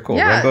 you guys are cool.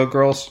 Yeah. Rainbow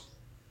Girls.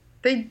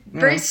 They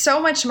raise so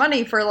much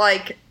money for,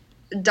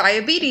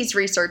 diabetes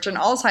research and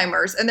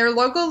Alzheimer's, and their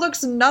logo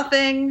looks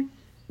nothing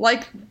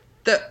like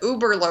the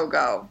Uber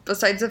logo,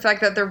 besides the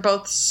fact that they're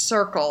both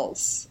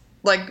circles.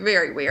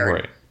 Very weird.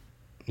 Right.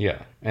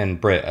 Yeah.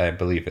 And Britt, I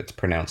believe it's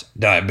pronounced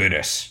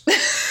diabetes.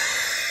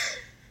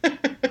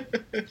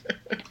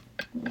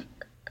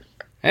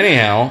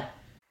 Anyhow.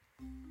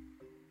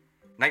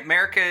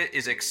 Nightmerica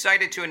is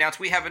excited to announce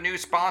we have a new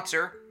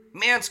sponsor,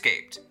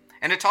 Manscaped.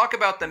 And to talk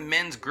about the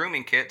men's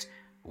grooming kits,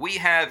 we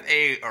have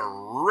a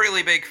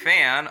really big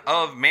fan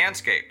of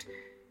Manscaped.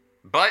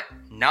 But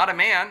not a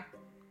man,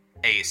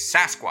 a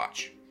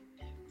Sasquatch.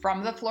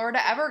 From the Florida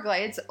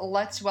Everglades,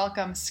 let's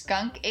welcome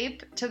Skunk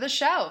Ape to the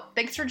show.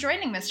 Thanks for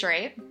joining, Mr.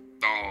 Ape.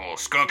 Oh,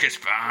 Skunk is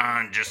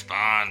fine, just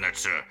fine.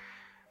 That's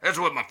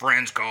what my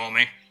friends call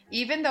me.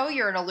 Even though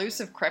you're an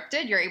elusive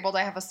cryptid, you're able to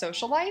have a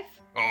social life?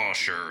 Oh,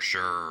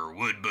 sure.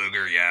 Wood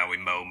booger, yeah, we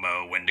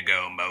mow,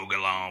 Wendigo,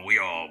 Mogalon, we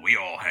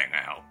all hang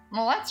out.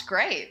 Well, that's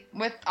great.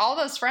 With all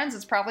those friends,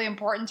 it's probably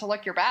important to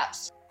look your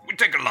best. We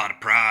take a lot of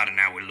pride in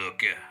how we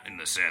look in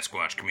the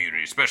Sasquatch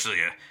community, especially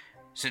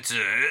since,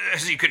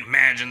 as you can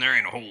imagine, there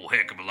ain't a whole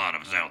heck of a lot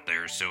of us out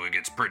there, so it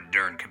gets pretty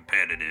darn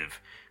competitive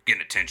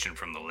getting attention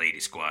from the lady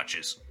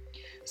squatches.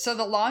 So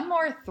the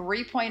Lawnmower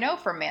 3.0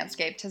 from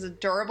Manscaped has a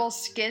durable,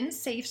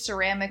 skin-safe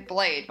ceramic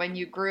blade when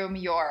you groom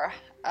your,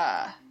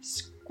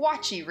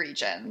 squatchy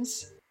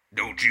regions.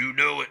 Don't you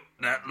know it?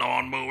 That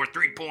lawnmower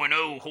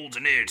 3.0 holds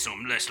an edge, so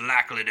I'm less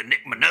likely to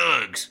nick my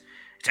nugs.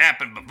 It's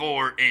happened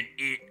before, and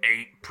it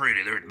ain't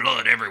pretty. There's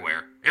blood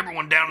everywhere.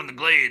 Everyone down in the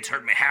glades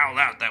heard me howl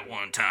out that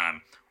one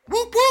time.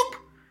 Whoop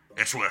whoop!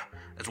 That's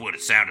what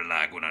it sounded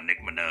like when I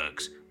nicked my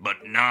nugs.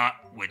 But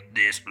not with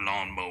this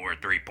lawnmower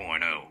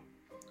 3.0.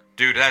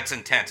 Dude, that's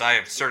intense. I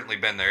have certainly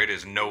been there. It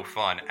is no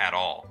fun at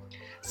all.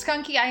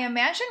 Skunky, I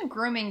imagine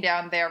grooming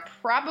down there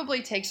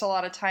probably takes a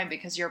lot of time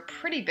because you're a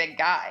pretty big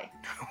guy.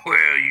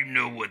 Well, you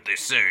know what they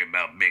say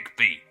about big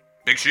feet.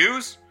 Big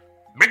shoes?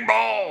 Big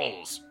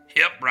balls!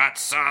 Yep, right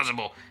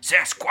sizable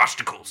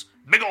Sasquatchicles.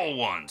 Big old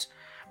ones.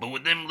 But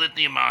with them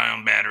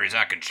lithium-ion batteries,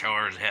 I can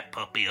charge that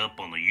puppy up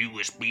on the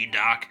USB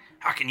dock.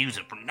 I can use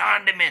it for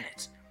 90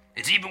 minutes.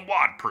 It's even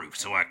waterproof,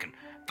 so I can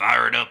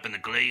fire it up in the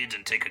glades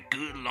and take a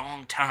good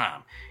long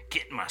time,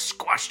 getting my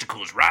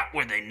Squatchicles right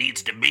where they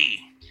needs to be.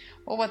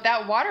 Well, with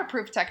that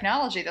waterproof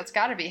technology, that's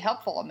got to be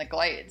helpful in the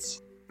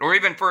glades. Or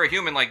even for a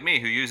human like me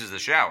who uses the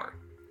shower.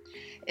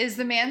 Is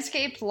the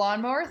Manscaped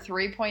Lawnmower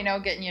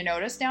 3.0 getting you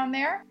noticed down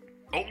there?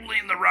 Only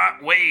in the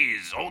right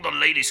ways. All the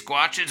lady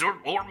squatches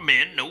or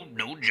men,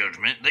 no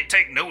judgment, they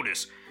take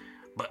notice.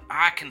 But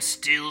I can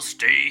still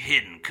stay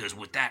hidden, cause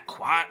with that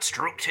quiet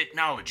stroke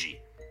technology,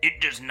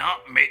 it does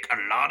not make a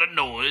lot of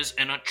noise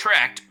and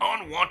attract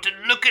unwanted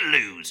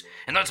looky-loos.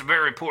 And that's a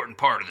very important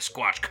part of the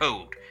Squatch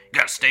code. You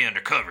gotta stay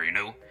undercover, you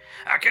know.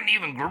 I can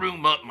even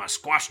groom up my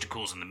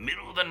Squatchicles in the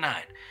middle of the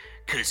night,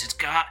 cause it's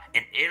got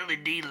an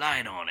LED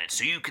light on it,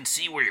 so you can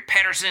see where your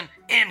Patterson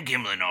and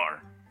Gimlin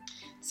are.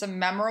 It's a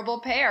memorable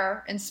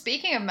pair. And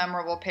speaking of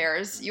memorable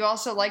pairs, you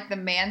also like the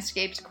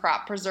Manscaped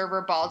Crop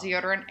Preserver Ball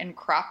Deodorant and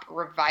Crop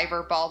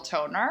Reviver Ball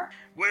Toner?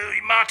 Well,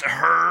 you might have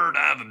heard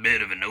I have a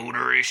bit of an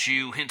odor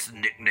issue, hence the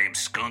nickname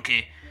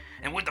Skunky.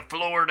 And with the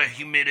Florida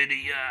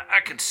humidity, I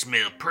can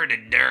smell pretty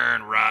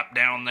darn ripe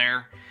down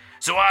there.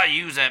 So I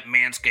use that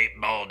Manscaped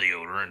ball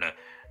deodorant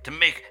to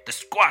make the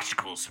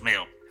Squatchicles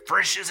smell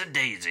fresh as a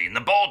daisy, and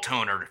the ball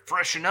toner to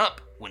freshen up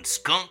when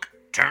skunk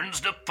turns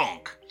to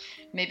funk.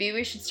 Maybe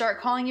we should start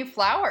calling you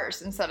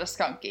Flowers instead of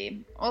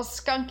Skunky. Well,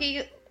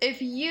 Skunky,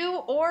 if you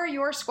or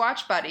your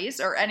Squatch buddies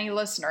or any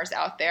listeners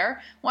out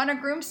there want to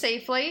groom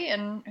safely,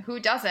 and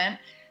who doesn't,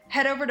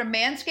 head over to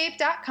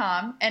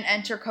manscaped.com and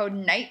enter code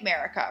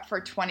NIGHTMARICA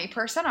for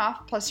 20%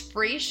 off plus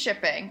free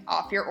shipping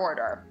off your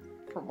order.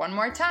 For one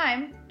more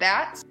time,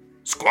 that's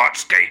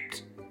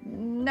Squatchscaped.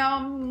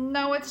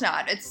 No, it's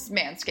not. It's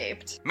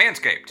Manscaped.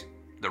 Manscaped,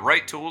 the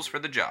right tools for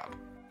the job.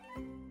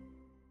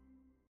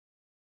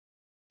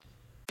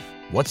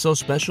 What's so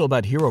special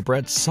about Hero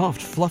Bread's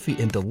soft,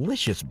 fluffy, and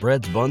delicious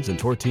breads, buns, and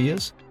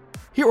tortillas?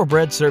 Hero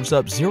Bread serves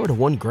up 0 to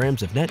 1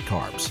 grams of net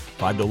carbs,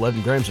 5 to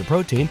 11 grams of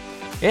protein,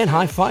 and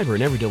high fiber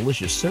in every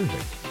delicious serving.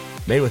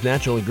 Made with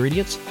natural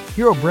ingredients,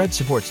 Hero Bread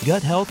supports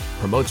gut health,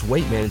 promotes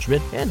weight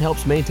management, and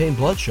helps maintain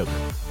blood sugar.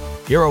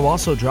 Hero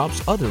also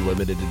drops other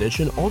limited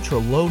edition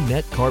ultra-low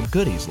net carb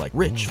goodies like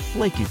rich,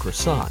 flaky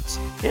croissants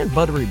and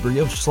buttery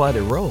brioche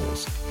slider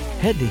rolls.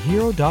 Head to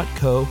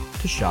hero.co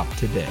to shop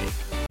today.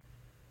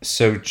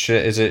 So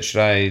should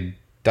I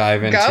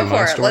dive into my story? Go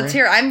for it. Let's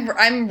hear.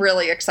 I'm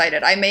really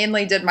excited. I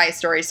mainly did my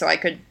story so I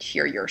could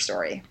hear your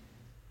story.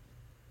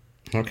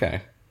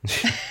 Okay.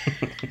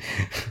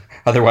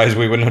 Otherwise,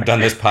 we wouldn't have done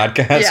this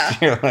podcast. Yeah.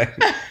 You're like,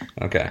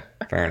 okay,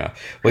 fair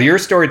enough. Well, your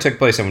story took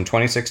place in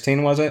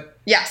 2016, was it?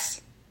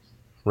 Yes.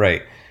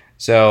 Right.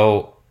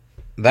 So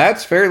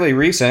that's fairly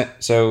recent.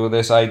 So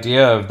this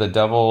idea of the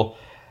devil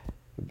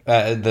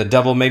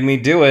made me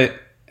do it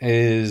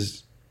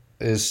is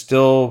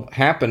still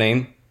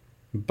happening.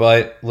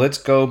 But let's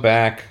go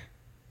back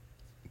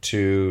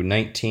to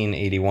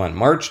 1981,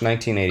 March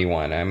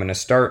 1981. I'm going to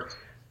start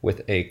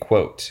with a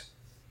quote.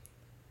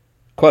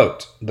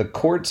 Quote, "The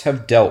courts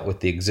have dealt with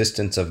the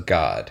existence of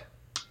God.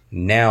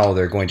 Now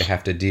they're going to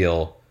have to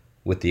deal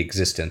with the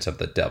existence of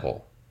the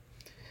devil."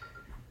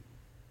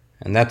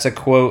 And that's a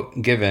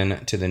quote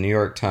given to the New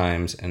York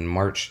Times in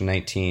March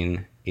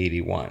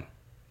 1981.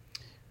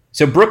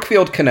 So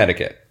Brookfield,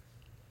 Connecticut.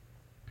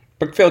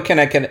 Brookfield,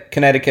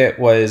 Connecticut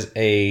was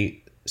a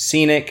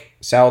scenic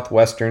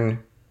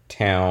southwestern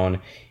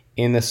town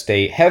in the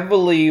state,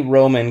 heavily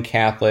Roman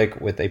Catholic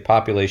with a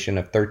population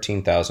of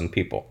 13,000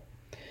 people.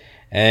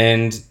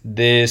 And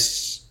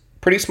this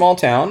pretty small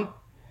town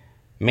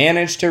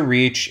managed to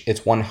reach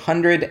its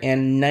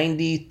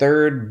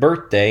 193rd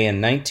birthday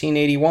in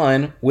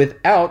 1981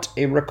 without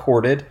a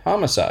recorded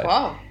homicide.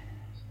 Wow.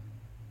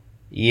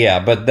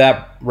 Yeah, but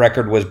that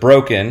record was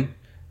broken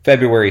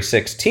February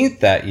 16th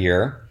that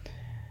year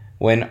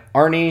when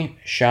Arnie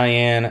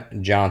Cheyenne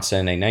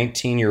Johnson, a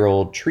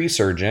 19-year-old tree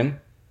surgeon,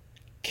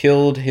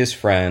 killed his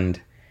friend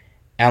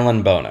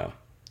Alan Bono,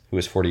 who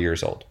was 40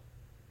 years old.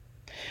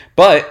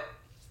 But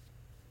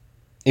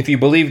if you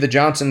believe the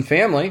Johnson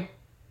family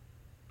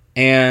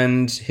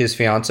and his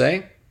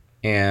fiance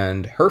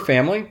and her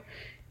family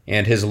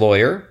and his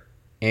lawyer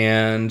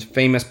and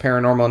famous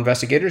paranormal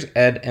investigators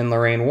Ed and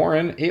Lorraine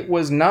Warren, it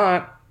was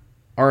not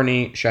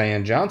Arnie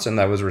Cheyenne Johnson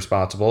that was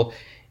responsible.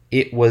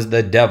 It was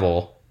the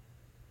devil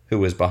who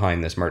was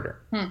behind this murder.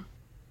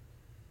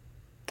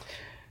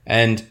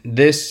 And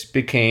this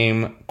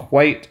became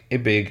quite a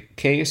big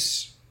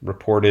case,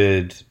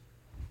 reported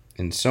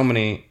in so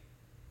many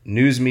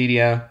news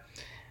media,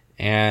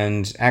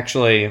 and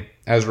actually,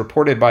 as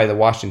reported by the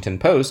Washington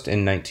Post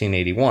in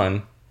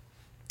 1981,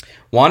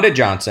 Wanda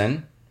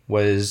Johnson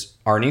was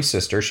Arnie's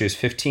sister. She was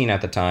 15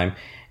 at the time,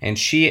 and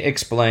she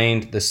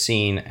explained the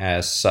scene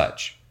as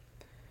such.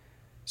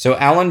 So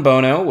Alan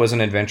Bono was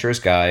an adventurous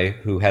guy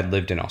who had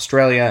lived in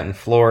Australia and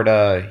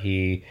Florida.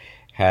 He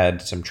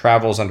had some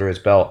travels under his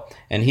belt,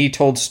 and he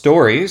told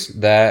stories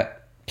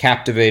that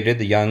captivated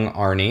the young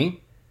Arnie,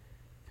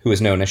 who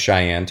was known as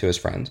Cheyenne to his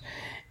friends,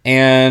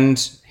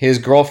 and his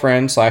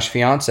girlfriend slash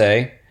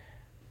fiance,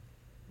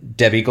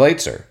 Debbie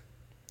Glaitzer.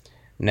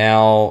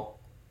 Now,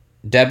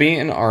 Debbie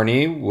and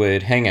Arnie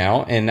would hang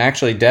out, and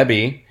actually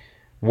Debbie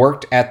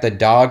worked at the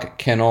dog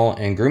kennel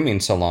and grooming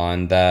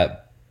salon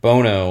that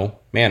Bono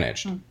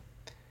managed.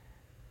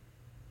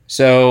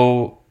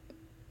 So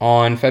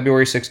on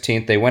February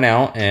 16th, they went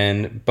out,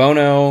 and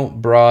Bono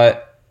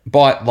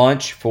bought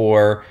lunch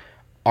for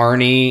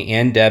Arnie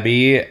and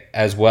Debbie,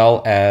 as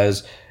well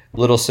as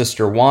little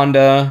sister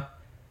Wanda,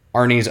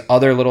 Arnie's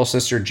other little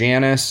sister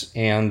Janice,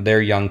 and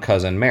their young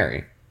cousin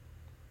Mary.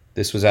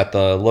 This was at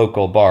the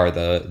local bar,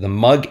 the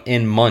Mug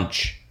and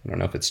Munch. I don't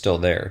know if it's still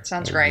there.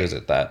 Sounds great.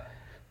 Visit that.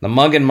 The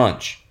Mug and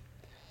Munch.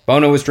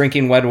 Bono was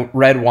drinking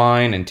red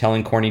wine and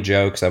telling corny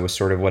jokes. That was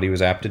sort of what he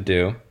was apt to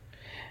do.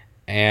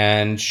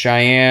 And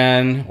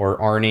Cheyenne, or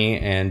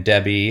Arnie, and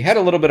Debbie had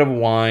a little bit of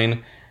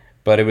wine,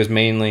 but it was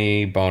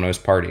mainly Bono's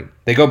party.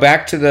 They go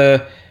back to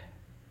the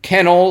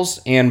kennels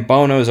and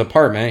Bono's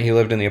apartment. He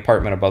lived in the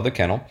apartment above the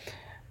kennel.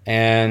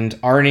 And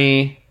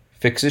Arnie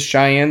fixes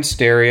Cheyenne's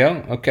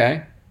stereo.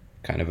 Okay.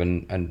 Kind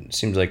of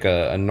seems like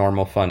a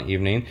normal, fun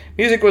evening.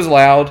 Music was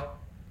loud.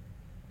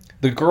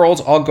 The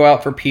girls all go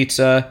out for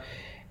pizza,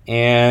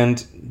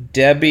 and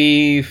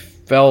Debbie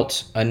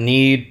felt a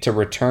need to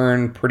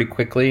return pretty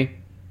quickly,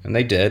 and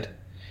they did.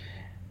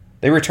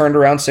 They returned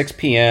around 6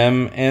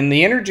 p.m., and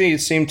the energy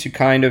seemed to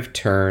kind of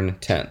turn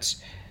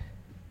tense.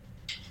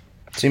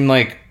 It seemed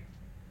like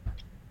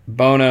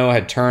Bono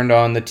had turned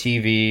on the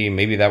TV.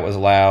 Maybe that was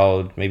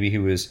loud. Maybe he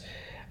was...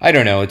 I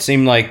don't know. It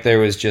seemed like there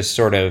was just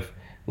sort of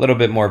a little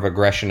bit more of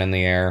aggression in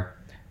the air.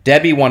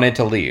 Debbie wanted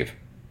to leave,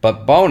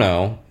 but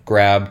Bono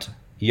grabbed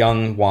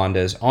young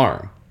Wanda's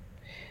arm.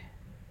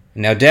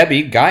 Now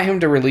Debbie got him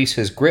to release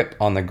his grip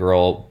on the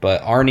girl,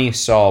 but Arnie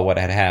saw what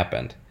had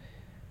happened.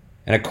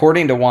 And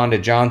according to Wanda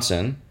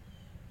Johnson,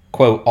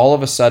 quote, all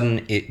of a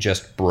sudden it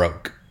just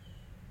broke,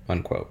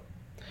 unquote.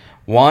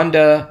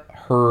 Wanda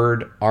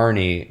heard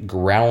Arnie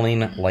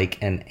growling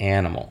like an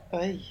animal.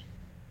 Oy.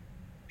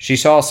 She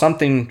saw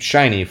something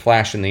shiny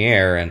flash in the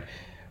air, and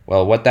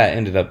well, what that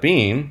ended up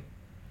being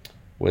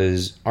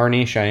was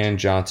Arnie Cheyenne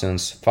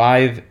Johnson's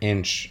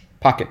 5-inch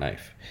pocket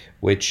knife,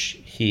 which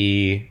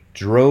he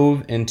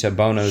drove into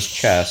Bono's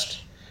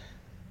chest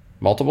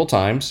multiple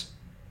times.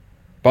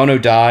 Bono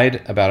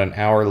died about an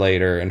hour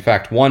later. In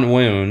fact, one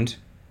wound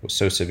was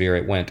so severe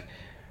it went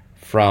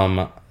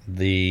from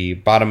the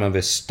bottom of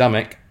his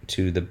stomach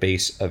to the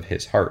base of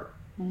his heart.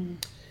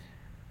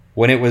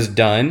 When it was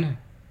done,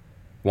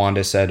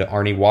 Wanda said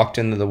Arnie walked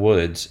into the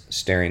woods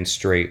staring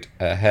straight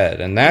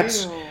ahead. And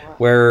that's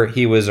where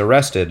he was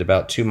arrested,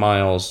 about 2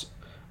 miles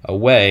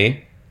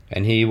away,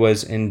 and he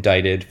was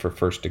indicted for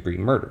first-degree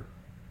murder.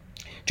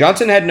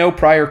 Johnson had no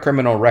prior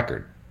criminal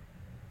record.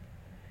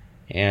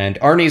 And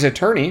Arnie's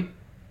attorney,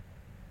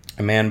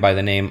 a man by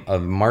the name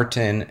of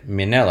Martin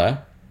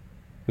Minella,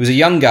 who was a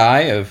young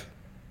guy of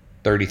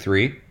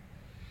 33,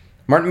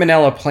 Martin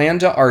Minella planned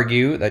to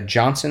argue that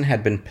Johnson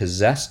had been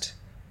possessed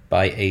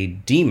by a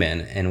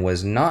demon and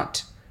was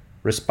not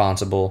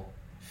responsible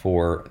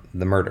for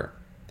the murder.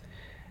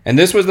 And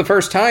this was the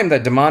first time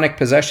that demonic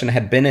possession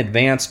had been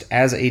advanced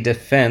as a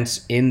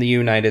defense in the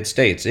United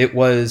States. It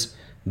was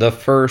the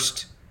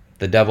first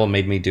 "the devil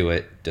made me do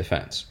it"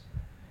 defense.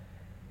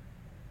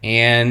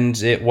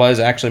 And it was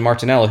actually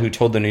Martinella who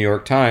told the New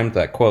York Times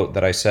that quote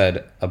that I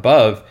said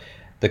above,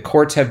 the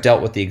courts have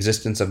dealt with the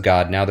existence of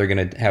God, now they're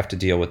going to have to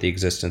deal with the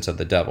existence of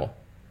the devil.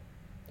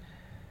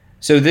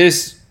 So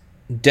this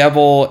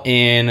devil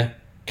in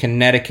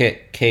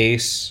Connecticut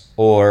case,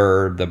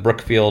 or the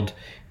Brookfield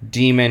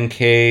demon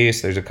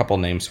case, there's a couple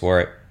names for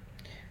it,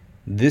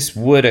 this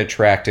would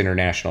attract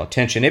international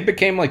attention. It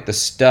became like the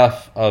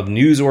stuff of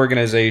news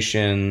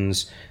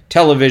organizations,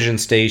 television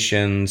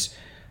stations,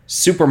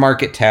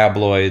 supermarket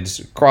tabloids,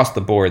 across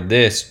the board.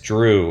 This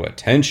drew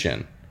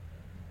attention.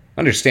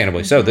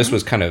 Understandably so. This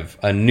was kind of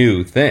a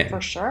new thing.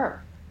 For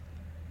sure.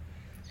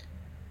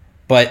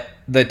 But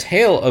the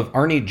tale of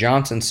Arnie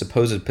Johnson's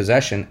supposed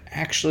possession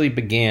actually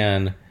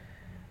began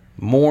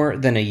more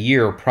than a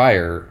year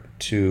prior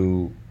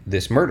to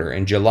this murder,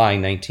 in July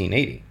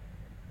 1980.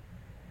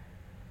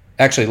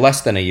 Actually,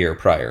 less than a year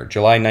prior,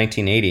 July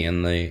 1980,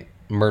 and the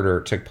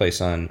murder took place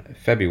on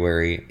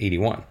February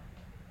 81.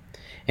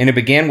 And it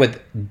began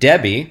with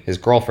Debbie, his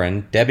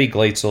girlfriend, Debbie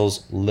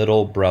Glaitzel's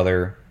little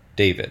brother,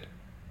 David.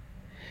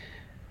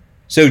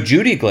 So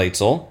Judy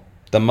Glaitzel,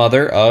 the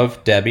mother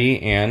of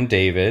Debbie and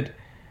David,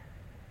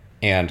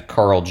 and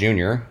Carl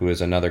Jr., who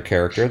is another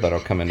character that'll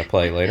come into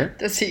play later.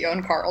 Does he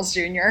own Carl's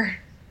Jr.?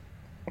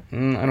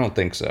 I don't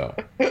think so.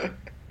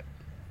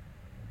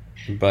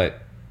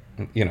 But,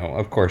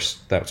 of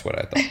course, that's what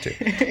I thought too.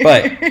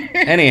 But,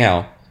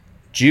 anyhow,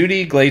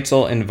 Judy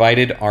Glatzel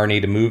invited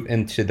Arnie to move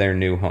into their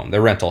new home,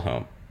 their rental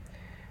home,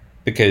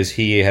 because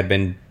he had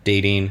been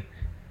dating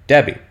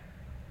Debbie.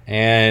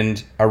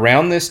 And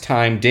around this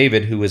time,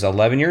 David, who was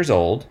 11 years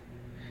old,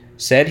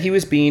 said he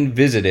was being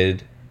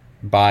visited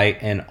by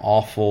an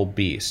awful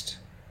beast.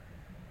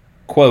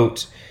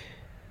 Quote,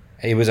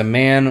 it was a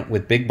man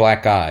with big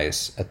black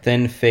eyes, a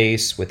thin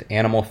face with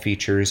animal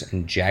features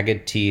and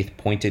jagged teeth,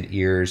 pointed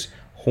ears,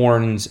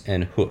 horns,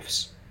 and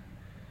hoofs.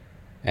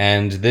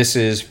 And this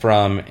is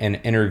from an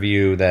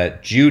interview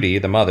that Judy,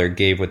 the mother,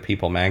 gave with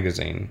People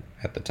magazine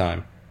at the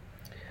time.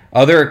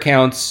 Other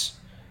accounts,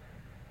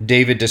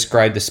 David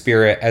described the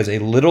spirit as a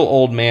little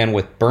old man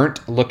with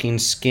burnt-looking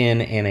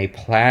skin and a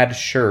plaid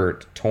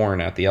shirt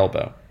torn at the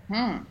elbow.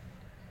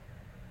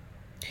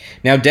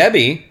 Now,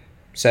 Debbie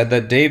said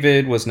that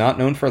David was not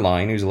known for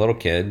lying. He was a little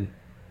kid.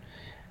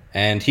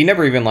 And he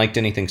never even liked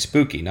anything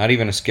spooky, not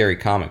even a scary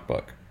comic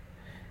book.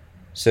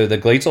 So the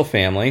Glatzel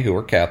family, who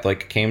were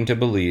Catholic, came to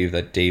believe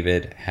that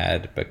David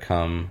had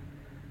become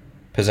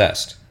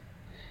possessed.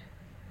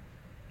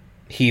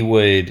 He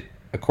would,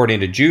 according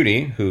to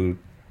Judy, who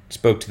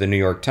spoke to the New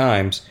York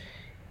Times,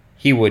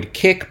 he would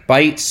kick,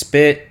 bite,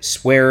 spit,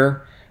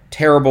 swear,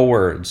 terrible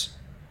words.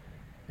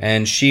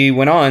 And she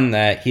went on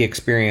that he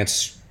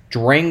experienced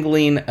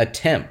strangling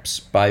attempts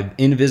by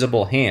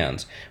invisible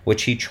hands,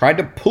 which he tried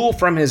to pull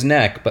from his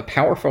neck, but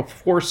powerful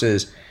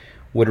forces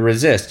would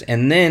resist.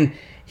 And then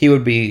he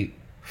would be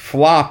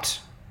flopped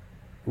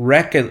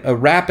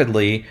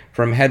rapidly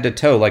from head to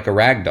toe like a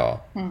rag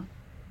doll.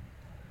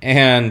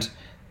 And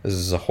this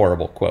is a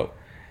horrible quote.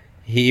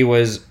 He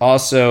was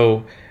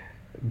also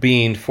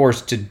being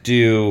forced to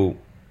do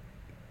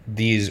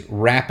these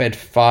rapid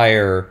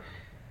fire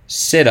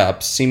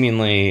sit-ups,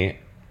 seemingly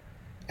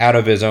out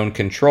of his own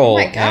control.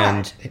 Oh my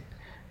God.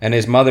 And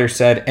his mother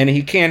said, and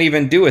he can't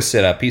even do a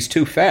sit-up. He's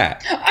too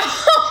fat.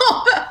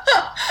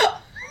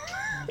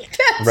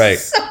 That's right.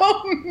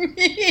 So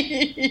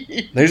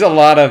mean. There's a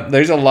lot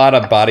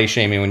of body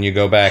shaming when you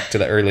go back to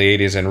the early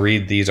 80s and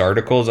read these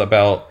articles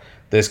about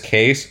this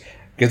case,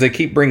 because they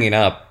keep bringing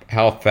up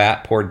how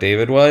fat poor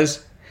David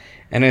was.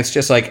 And it's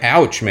just like,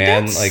 ouch,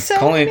 man. That's like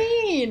so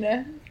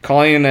mean.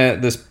 Calling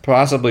this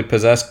possibly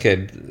possessed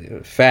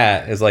kid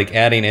fat is like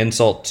adding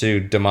insult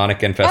to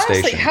demonic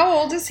infestation. Honestly, how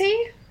old is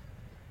he?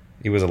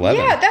 He was 11.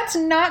 Yeah, that's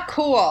not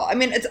cool. I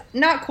mean, it's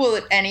not cool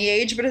at any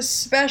age, but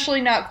especially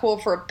not cool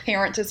for a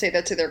parent to say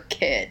that to their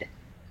kid.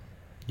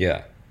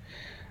 Yeah.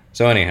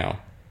 So anyhow,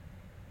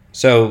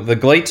 the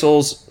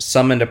Glatzels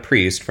summoned a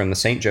priest from the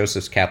St.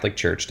 Joseph's Catholic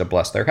Church to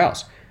bless their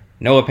house.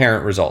 No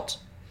apparent results.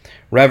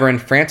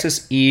 Reverend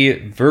Francis E.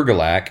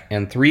 Vergulac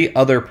and 3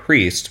 other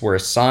priests were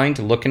assigned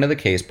to look into the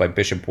case by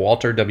Bishop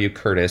Walter W.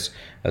 Curtis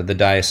of the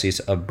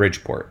Diocese of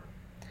Bridgeport.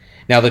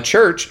 Now, the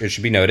church, it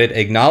should be noted,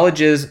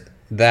 acknowledges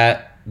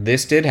that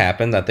this did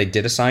happen, that they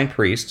did assign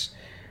priests,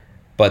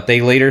 but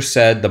they later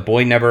said the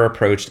boy never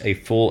approached a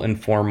full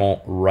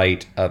informal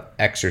rite of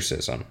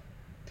exorcism.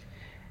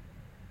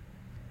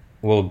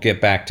 We'll get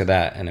back to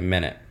that in a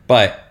minute.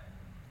 But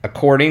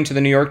according to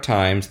the New York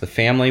Times, the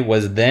family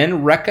was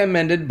then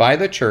recommended by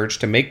the church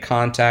to make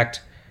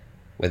contact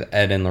with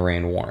Ed and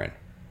Lorraine Warren.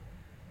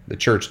 The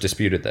church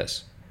disputed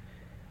this.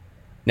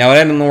 Now,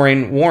 Ed and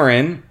Lorraine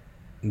Warren,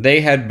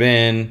 they had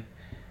been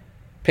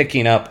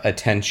picking up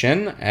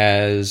attention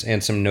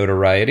and some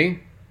notoriety.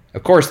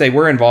 Of course, they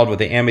were involved with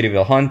the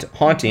Amityville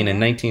haunting in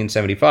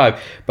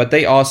 1975, but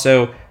they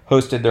also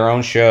hosted their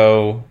own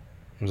show.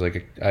 It was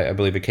like, I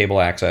believe, a cable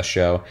access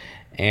show.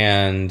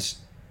 And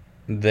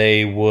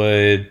they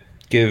would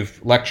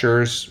give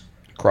lectures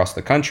across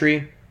the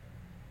country.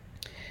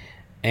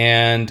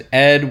 And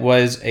Ed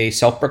was a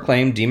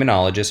self-proclaimed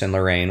demonologist, and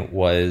Lorraine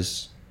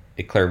was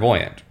a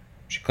clairvoyant.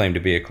 She claimed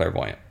to be a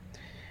clairvoyant.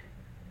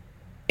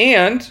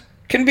 And,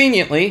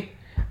 conveniently,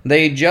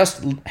 they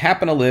just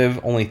happen to live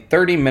only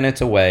 30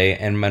 minutes away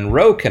in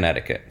Monroe,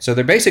 Connecticut. So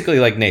they're basically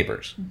like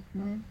neighbors.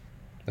 Mm-hmm.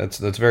 That's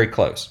very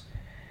close.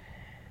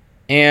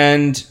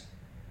 And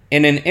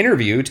in an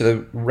interview to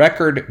the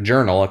Record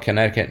Journal, a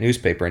Connecticut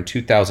newspaper, in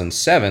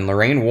 2007,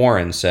 Lorraine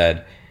Warren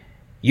said,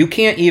 "You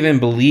can't even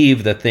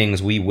believe the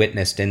things we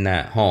witnessed in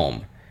that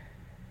home."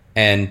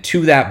 And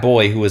to that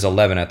boy who was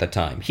 11 at the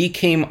time, he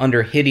came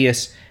under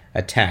hideous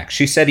attack.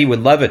 She said he would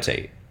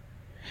levitate.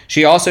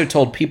 She also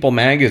told People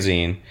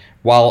magazine,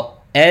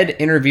 "While Ed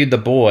interviewed the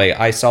boy,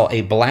 I saw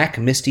a black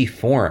misty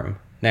form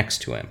next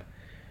to him,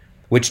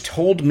 which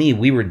told me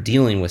we were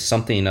dealing with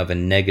something of a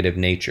negative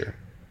nature.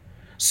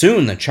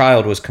 Soon the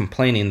child was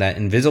complaining that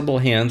invisible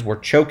hands were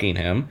choking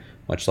him,"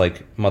 much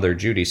like Mother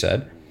Judy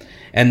said,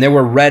 "and there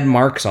were red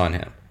marks on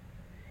him.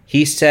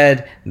 He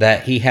said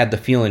that he had the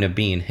feeling of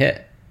being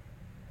hit."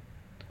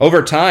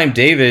 Over time,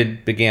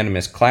 David began to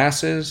miss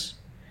classes.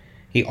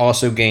 He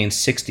also gained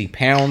 60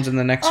 pounds in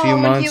the next few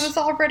months. And he was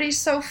already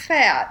so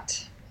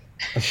fat.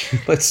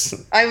 let's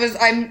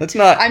I'm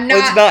not I'm not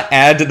let's not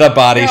add to the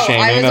body no,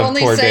 shaming I was of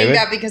only poor saying David.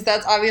 that because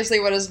that's obviously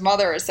what his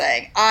mother is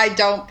saying. I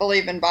don't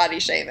believe in body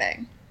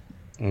shaming.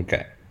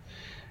 Okay.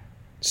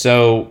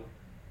 So,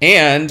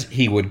 and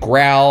he would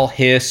growl,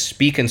 hiss,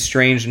 speak in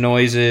strange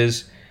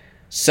noises,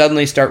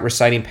 suddenly start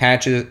reciting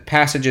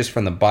passages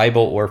from the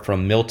Bible or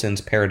from Milton's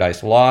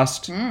Paradise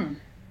Lost.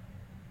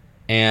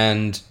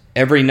 And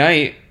every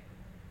night,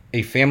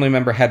 a family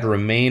member had to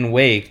remain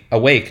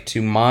awake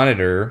to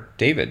monitor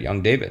David,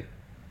 young David.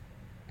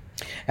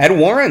 Ed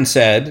Warren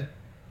said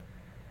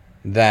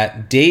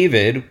that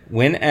David,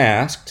 when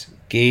asked,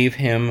 gave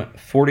him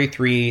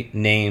 43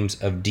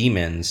 names of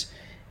demons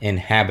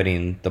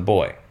inhabiting the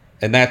boy.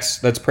 And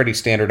that's pretty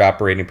standard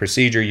operating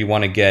procedure. You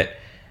want to get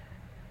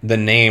the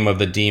name of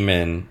the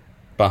demon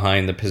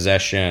behind the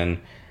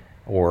possession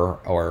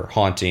or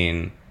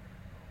haunting.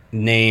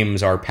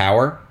 Names are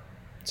power.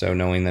 So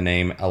knowing the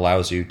name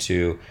allows you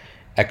to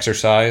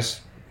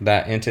exorcise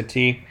that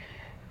entity.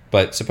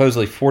 But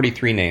supposedly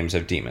 43 names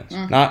of demons.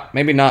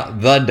 Maybe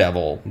not the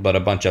devil, but a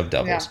bunch of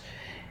devils. Yeah.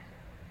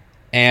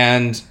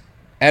 And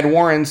Ed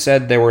Warren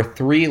said there were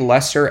 3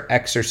 lesser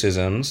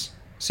exorcisms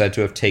said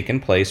to have taken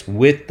place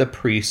with the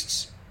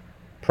priests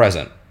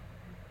present.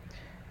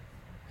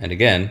 And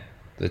again,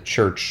 the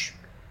church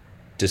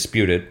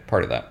disputed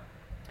part of that.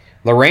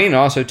 Lorraine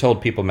also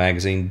told People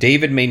magazine,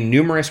 David made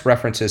numerous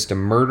references to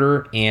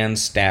murder and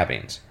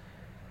stabbings.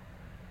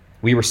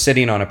 We were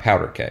sitting on a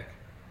powder keg.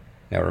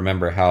 Now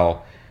remember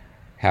how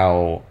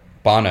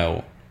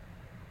Bono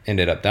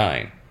ended up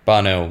dying.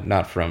 Bono,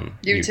 not from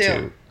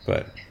U2,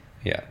 but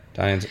yeah,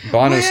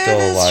 Bono's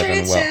still alive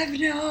and well.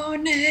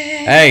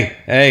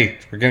 Hey,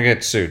 we're gonna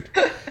get sued.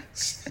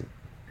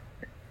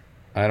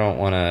 I don't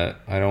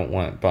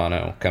want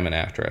Bono coming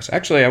after us.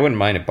 Actually, I wouldn't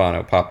mind if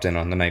Bono popped in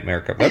on the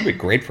Nightmare Cup. That'd be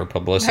great for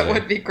publicity. That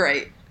would be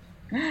great.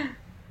 I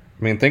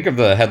mean, think of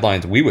the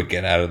headlines we would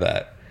get out of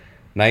that.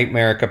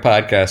 Nightmare Cup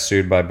podcast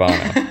sued by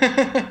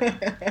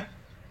Bono.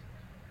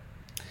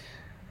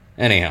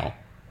 Anyhow,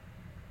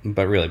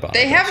 but really Bono.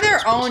 They have their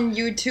own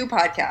U2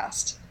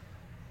 podcast.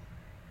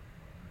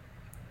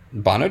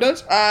 Bono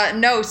does?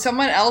 No,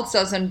 someone else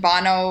does, and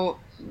Bono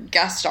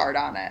guest starred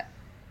on it.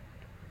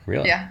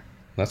 Really? Yeah.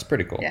 That's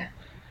pretty cool. Yeah.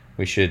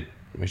 We should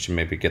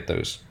maybe get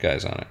those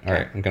guys on it. All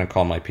right, I'm going to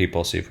call my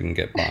people, see if we can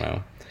get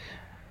Bono.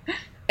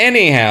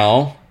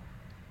 Anyhow,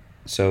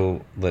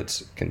 so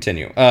let's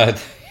continue.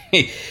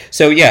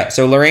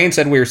 So Lorraine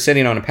said we were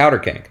sitting on a powder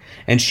keg,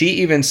 and she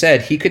even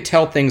said he could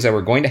tell things that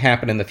were going to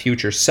happen in the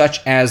future, such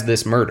as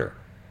this murder.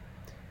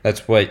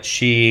 That's what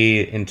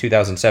she, in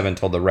 2007,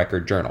 told the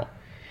Record Journal.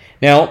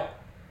 Now,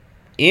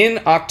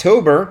 in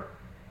October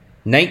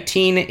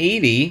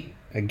 1980...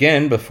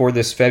 Again, before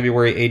this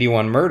February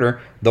 81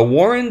 murder, the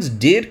Warrens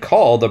did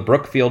call the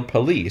Brookfield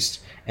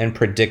police and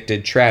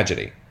predicted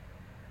tragedy.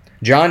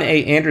 John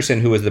A. Anderson,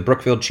 who was the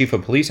Brookfield chief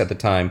of police at the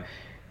time,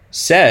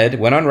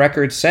 went on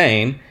record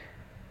saying,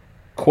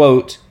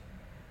 quote,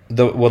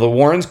 the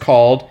Warrens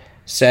called,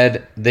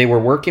 said they were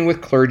working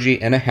with clergy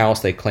in a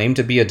house they claimed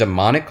to be a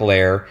demonic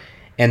lair,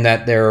 and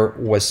that there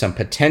was some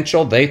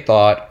potential, they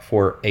thought,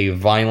 for a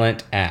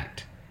violent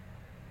act.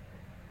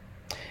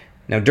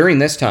 Now, during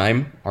this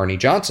time, Arnie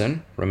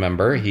Johnson,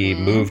 remember, he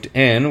moved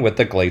in with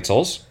the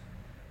Glatzel's.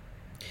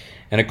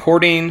 And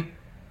according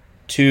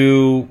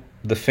to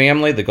the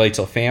family, the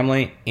Glatzel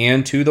family,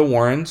 and to the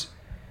Warrens,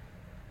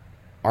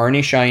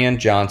 Arnie Cheyenne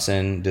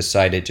Johnson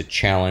decided to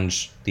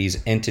challenge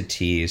these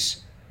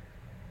entities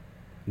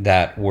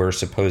that were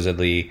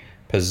supposedly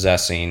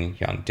possessing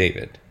young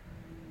David.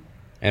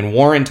 And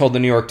Warren told the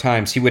New York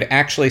Times he would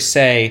actually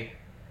say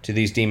to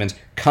these demons,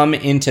 "Come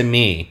into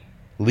me,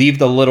 leave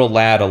the little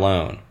lad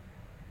alone."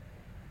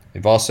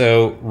 They've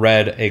also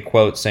read a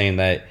quote saying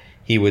that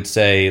he would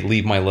say,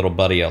 "Leave my little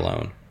buddy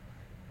alone."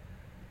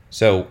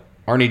 So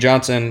Arnie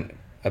Johnson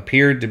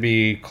appeared to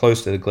be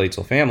close to the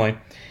Glatzel family,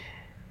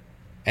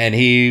 and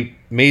he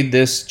made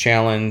this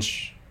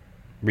challenge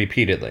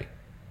repeatedly.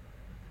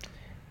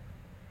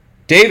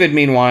 David,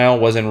 meanwhile,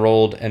 was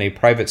enrolled in a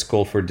private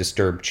school for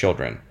disturbed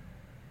children.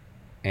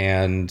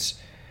 And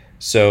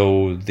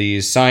so the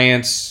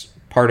science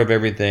part of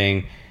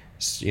everything,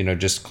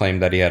 just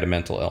claimed that he had a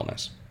mental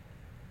illness.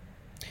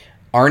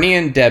 Arnie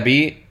and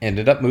Debbie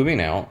ended up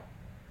moving out.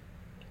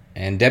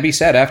 And Debbie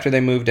said after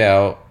they moved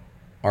out,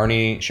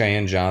 Arnie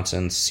Cheyenne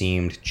Johnson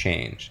seemed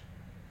changed.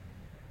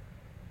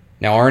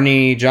 Now,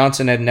 Arnie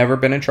Johnson had never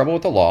been in trouble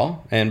with the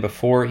law. And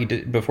before he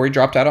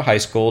dropped out of high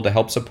school to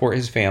help support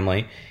his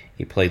family,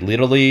 he played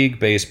Little League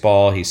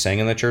baseball. He sang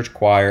in the church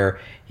choir.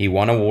 He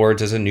won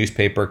awards as a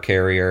newspaper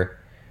carrier.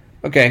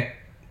 Okay,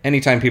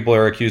 anytime people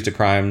are accused of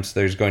crimes,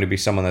 there's going to be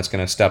someone that's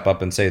going to step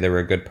up and say they were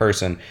a good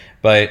person.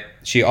 But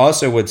she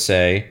also would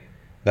say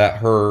that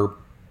her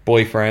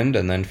boyfriend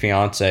and then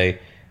fiance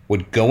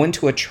would go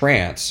into a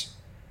trance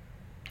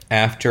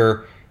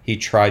after he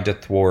tried to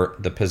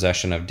thwart the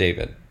possession of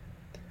David.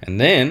 And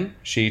then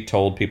she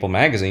told People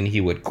magazine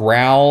he would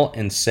growl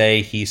and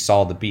say he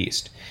saw the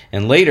beast.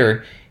 And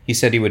later, he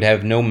said he would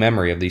have no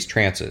memory of these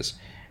trances.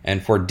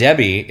 And for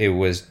Debbie, it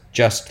was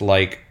just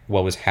like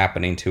what was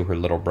happening to her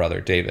little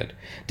brother, David.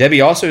 Debbie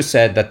also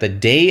said that the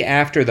day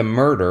after the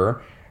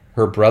murder,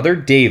 her brother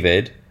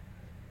David,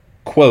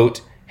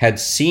 quote, had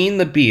seen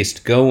the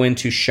beast go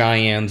into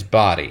Cheyenne's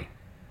body,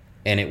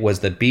 and it was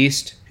the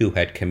beast who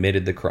had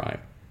committed the crime.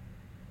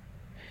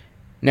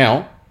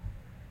 Now,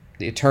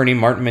 the attorney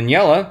Martin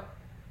Mignella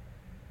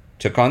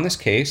took on this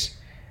case,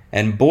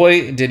 and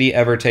boy, did he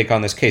ever take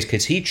on this case,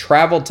 because he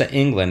traveled to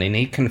England and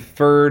he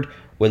conferred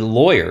with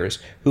lawyers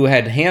who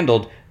had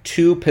handled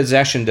 2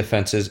 possession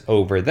defenses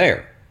over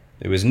there.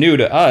 It was new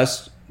to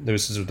us.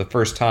 This is the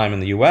first time in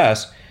the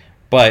U.S.,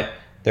 but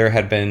there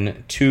had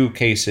been 2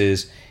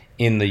 cases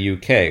in the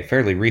UK,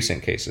 fairly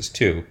recent cases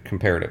too,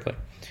 comparatively.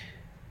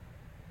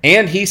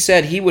 And he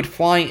said he would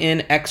fly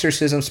in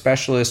exorcism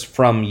specialists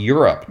from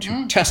Europe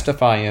to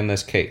testify in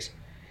this case.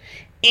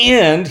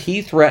 And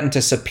he threatened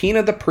to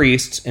subpoena the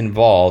priests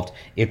involved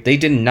if they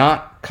did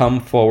not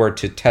come forward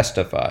to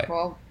testify.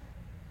 Well,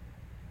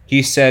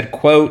 he said,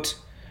 quote,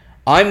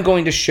 I'm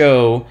going to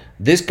show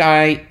this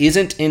guy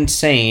isn't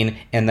insane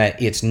and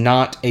that it's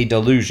not a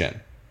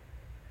delusion.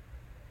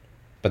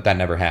 But that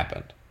never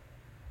happened.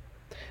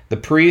 The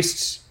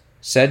priests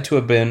said to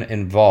have been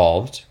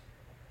involved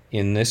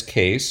in this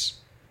case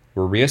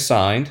were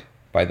reassigned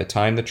by the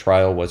time the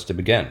trial was to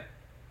begin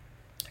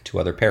to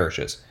other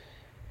parishes.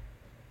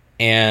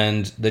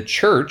 And the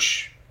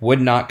church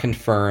would not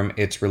confirm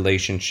its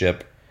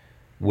relationship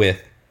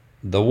with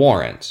the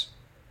Warrens.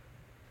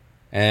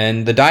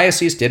 And the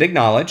diocese did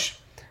acknowledge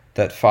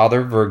that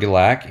Father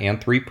Vergulac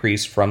and 3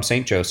 priests from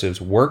St.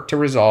 Joseph's worked to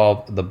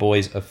resolve the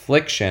boy's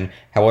affliction.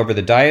 However,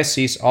 the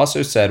diocese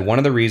also said one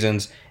of the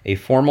reasons a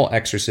formal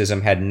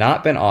exorcism had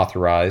not been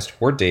authorized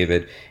for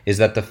David is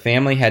that the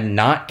family had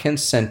not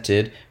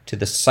consented to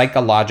the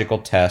psychological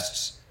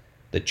tests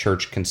the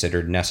church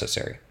considered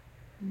necessary.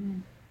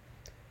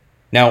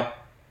 Now,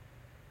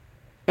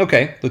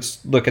 okay,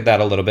 let's look at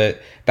that a little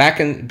bit. Back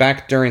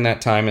during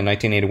that time in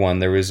 1981,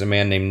 there was a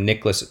man named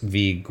Nicholas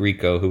V.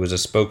 Greco who was a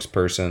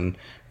spokesperson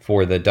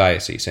for the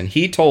diocese, and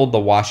he told the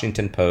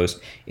Washington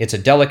Post, it's a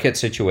delicate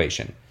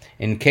situation.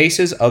 In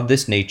cases of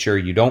this nature,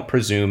 you don't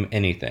presume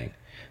anything.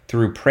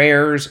 Through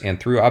prayers and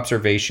through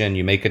observation,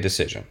 you make a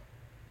decision.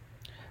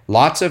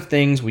 Lots of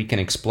things we can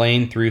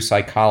explain through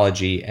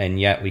psychology, and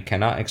yet we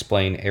cannot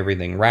explain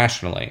everything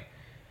rationally.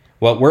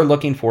 What we're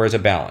looking for is a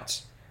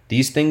balance.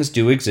 These things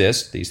do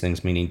exist, these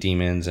things meaning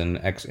demons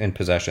and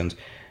possessions.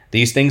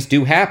 These things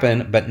do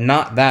happen, but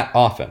not that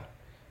often.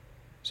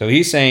 So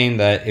he's saying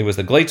that it was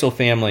the Glatzel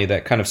family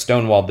that kind of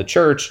stonewalled the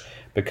church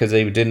because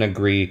they didn't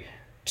agree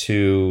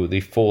to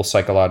the full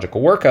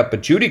psychological workup.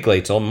 But Judy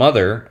Glatzel,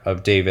 mother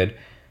of David,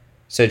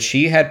 said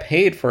she had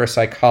paid for a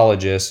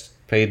psychologist,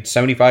 paid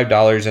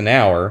 $75 an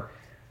hour,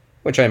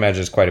 which I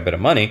imagine is quite a bit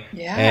of money.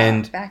 Yeah,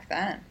 and back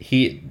then.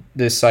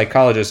 This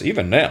psychologist,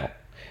 even now,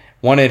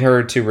 wanted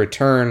her to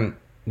return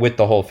with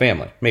the whole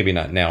family. Maybe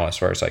not now as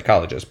far as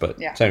psychologists, but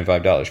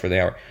 $75 for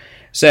the hour.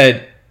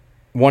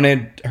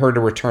 Wanted her to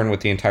return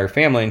with the entire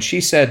family. And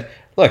she said,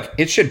 look,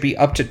 it should be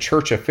up to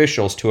church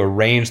officials to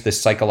arrange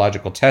this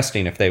psychological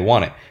testing if they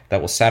want it.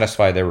 That will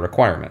satisfy their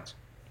requirements.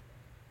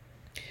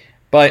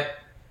 But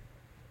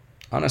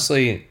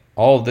honestly,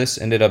 all of this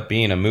ended up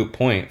being a moot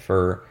point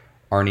for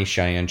Arnie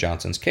Cheyenne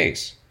Johnson's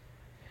case.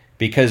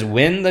 Because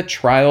when the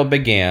trial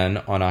began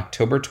on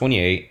October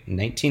 28,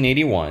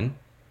 1981,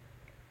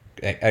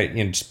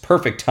 it's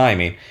perfect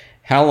timing,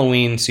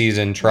 Halloween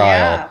season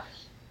trial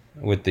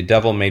with the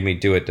Devil Made Me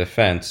Do It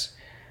defense.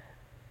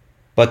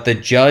 But the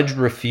judge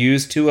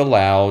refused to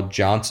allow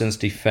Johnson's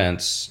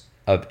defense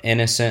of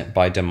innocent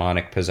by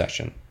demonic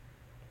possession.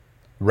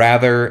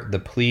 Rather, the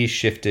plea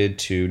shifted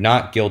to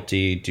not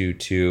guilty due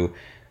to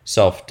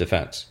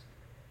self-defense.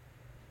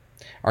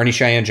 Arnie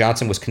Cheyenne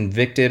Johnson was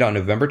convicted on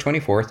November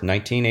 24th,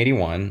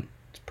 1981.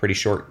 It's a pretty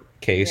short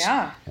case.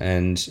 Yeah.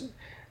 And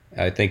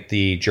I think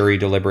the jury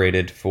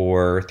deliberated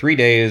for 3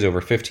 days,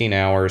 over 15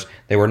 hours.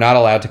 They were not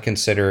allowed to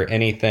consider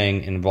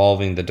anything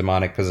involving the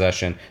demonic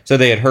possession. So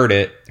they had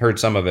heard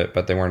some of it,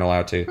 but they weren't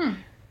allowed to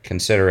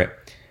consider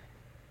it.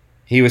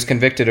 He was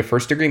convicted of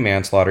first-degree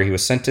manslaughter. He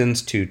was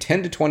sentenced to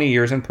 10 to 20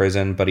 years in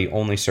prison, but he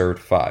only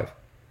served 5.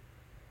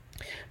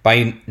 By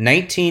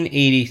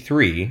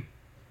 1983,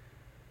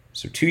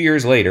 so 2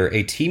 years later,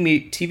 a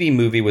TV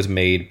movie was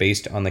made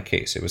based on the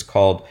case. It was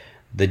called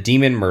The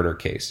Demon Murder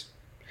Case.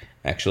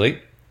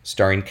 Actually,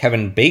 starring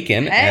Kevin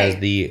Bacon as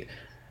the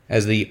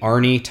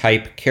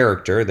Arnie-type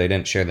character. They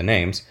didn't share the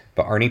names,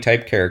 but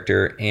Arnie-type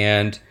character,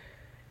 and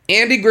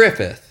Andy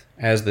Griffith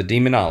as the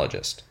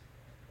demonologist.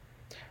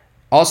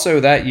 Also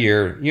that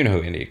year, you know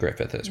who Andy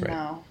Griffith is, right?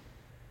 No.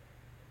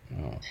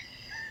 Oh.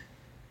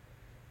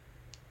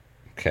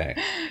 Okay.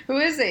 Who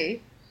is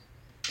he?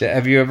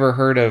 Have you ever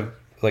heard of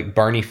like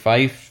Barney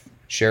Fife,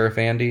 Sheriff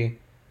Andy?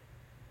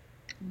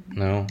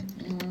 No?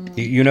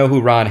 You know who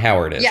Ron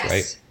Howard is,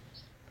 right?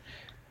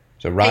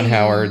 So Ron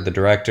Howard, the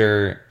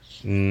director,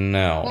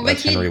 no,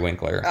 that's Henry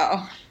Winkler.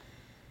 Oh.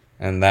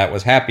 And that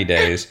was Happy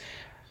Days.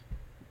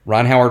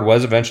 Ron Howard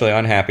was eventually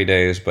on Happy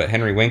Days, but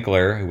Henry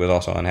Winkler, who was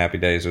also on Happy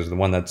Days, was the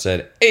one that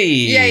said, "Hey."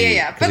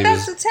 Yeah. But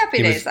it's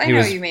Happy Days. I know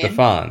what you mean. The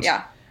Fonz.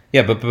 Yeah.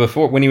 Yeah, but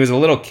before, when he was a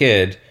little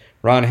kid,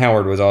 Ron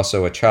Howard was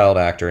also a child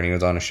actor, and he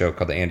was on a show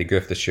called The Andy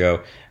Griffith Show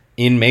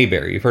in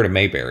Mayberry. You've heard of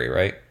Mayberry,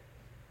 right?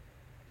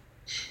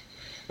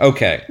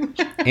 Okay.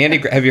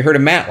 Have you heard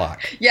of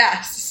Matlock?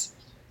 Yes.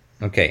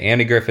 Okay,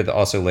 Andy Griffith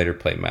also later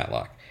played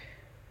Matlock.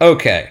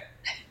 Okay.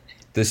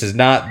 This is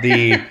not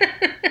the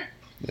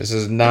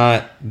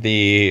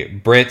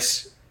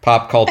Brits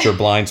Pop Culture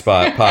Blind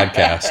Spot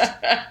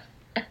podcast.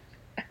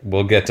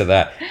 We'll get to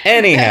that.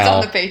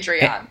 Anyhow. That's on the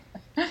Patreon.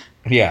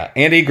 Yeah,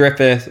 Andy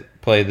Griffith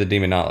played the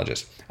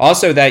demonologist.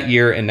 Also that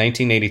year in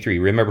 1983,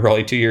 remember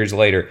only 2 years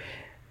later,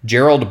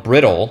 Gerald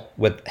Brittle,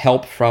 with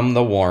help from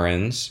the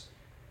Warrens,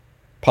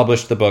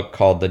 published the book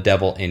called The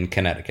Devil in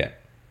Connecticut.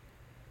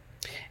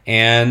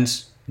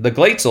 And the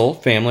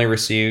Glatzel family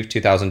received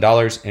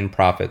 $2,000 in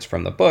profits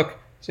from the book.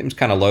 Seems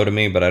kind of low to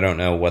me, but I don't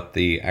know what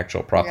the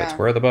actual profits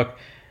were of the book.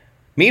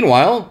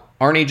 Meanwhile,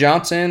 Arnie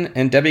Johnson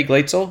and Debbie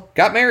Glatzel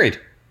got married.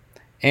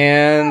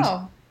 And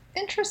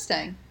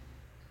interesting.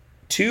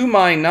 To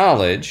my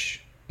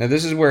knowledge, now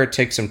this is where it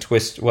takes some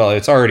twists. Well,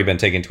 it's already been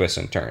taking twists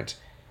and turns.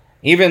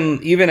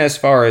 Even as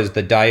far as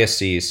the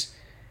diocese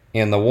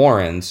and the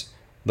Warrens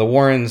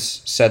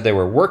said they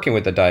were working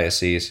with the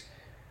diocese,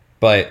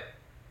 but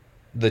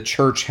the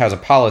church has a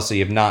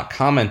policy of not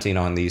commenting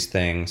on these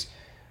things.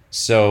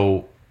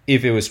 So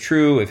if it was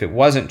true, if it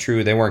wasn't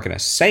true, they weren't going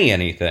to say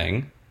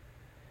anything,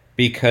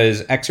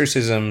 because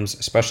exorcisms,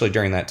 especially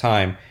during that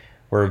time,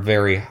 were a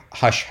very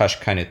hush-hush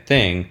kind of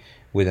thing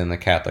within the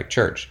Catholic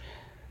Church.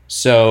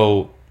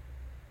 So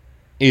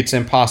it's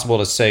impossible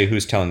to say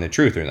who's telling the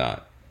truth or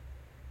not.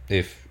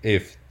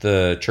 If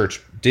the church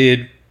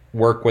did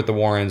work with the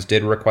Warrens,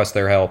 did request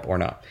their help or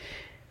not.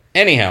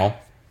 Anyhow,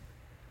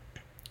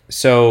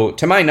 so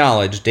to my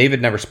knowledge,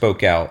 David never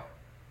spoke out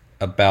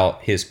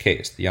about his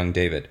case, the young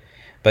David.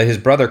 But his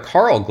brother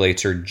Carl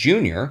Glatzer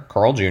Jr.,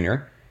 Carl Jr.,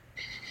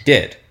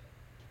 did.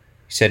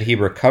 He said he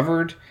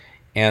recovered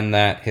and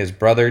that his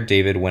brother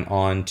David went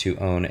on to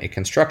own a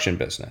construction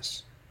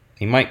business.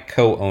 He might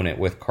co-own it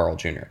with Carl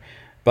Jr.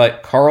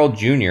 But Carl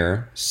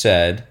Jr.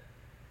 said,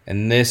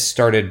 and this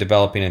started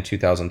developing in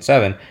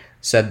 2007,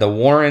 said the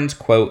Warrens,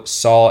 quote,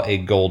 saw a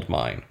gold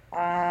mine.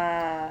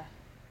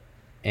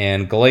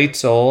 And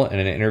Glatzel, in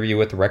an interview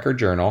with the Record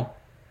Journal,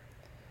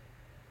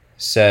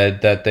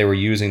 said that they were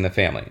using the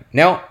family.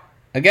 Now,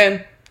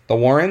 again, the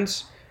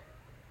Warrens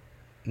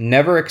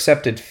never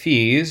accepted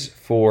fees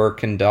for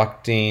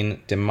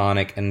conducting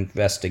demonic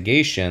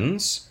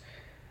investigations.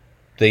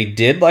 They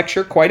did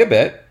lecture quite a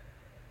bit,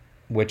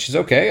 which is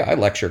okay. I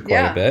lectured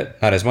quite a bit.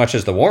 Not as much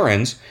as the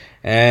Warrens.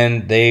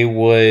 And they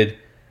would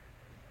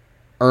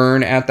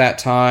earn at that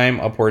time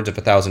upwards of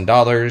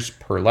 $1,000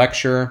 per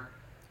lecture.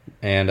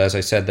 And as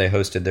I said, they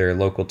hosted their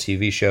local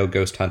TV show,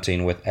 Ghost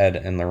Hunting with Ed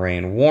and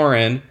Lorraine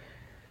Warren.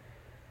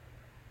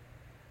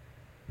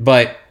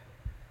 But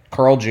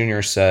Carl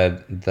Jr.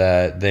 said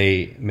that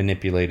they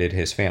manipulated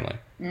his family.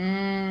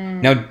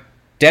 Now,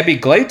 Debbie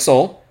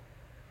Glatzel,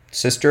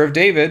 sister of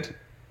David,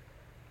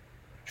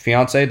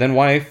 fiance, then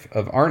wife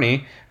of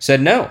Arnie,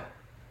 said no.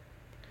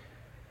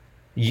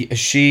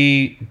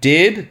 She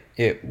did,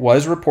 it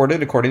was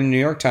reported, according to the New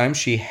York Times,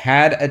 she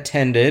had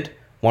attended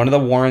one of the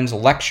Warrens'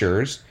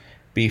 lectures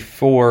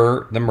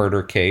before the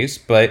murder case,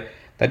 but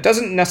that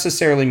doesn't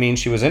necessarily mean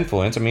she was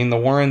influenced. I mean, the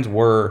Warrens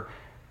were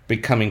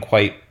becoming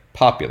quite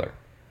popular.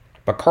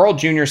 But Carl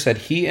Jr. said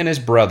he and his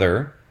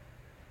brother,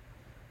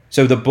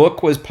 so the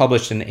book was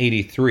published in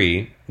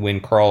 1983 when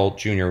Carl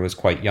Jr. was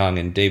quite young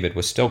and David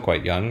was still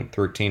quite young,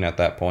 13 at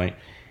that point.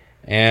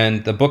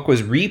 And the book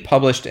was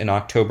republished in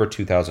October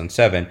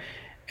 2007.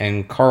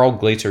 And Carl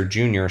Glatzer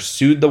Jr.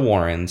 sued the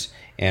Warrens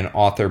and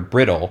author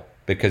Brittle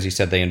because he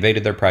said they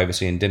invaded their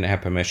privacy and didn't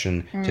have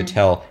permission to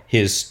tell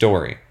his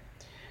story.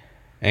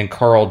 And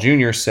Carl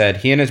Jr. said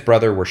he and his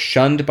brother were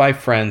shunned by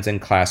friends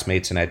and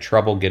classmates and had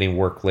trouble getting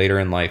work later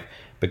in life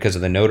because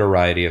of the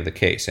notoriety of the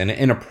case. And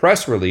in a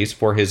press release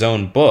for his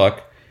own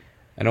book,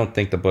 I don't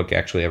think the book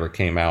actually ever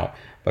came out,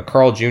 but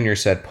Carl Jr.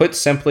 said, put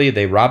simply,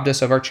 they robbed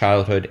us of our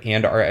childhood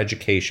and our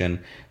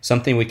education,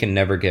 something we can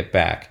never get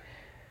back.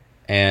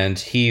 And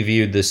he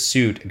viewed this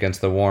suit against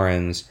the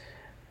Warrens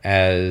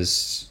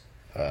as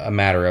a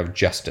matter of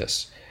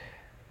justice.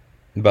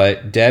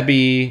 But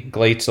Debbie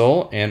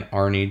Glatzel and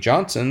Arnie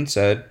Johnson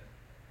said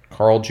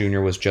Carl Jr.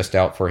 was just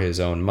out for his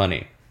own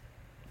money.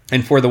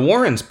 And for the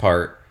Warrens'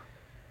 part,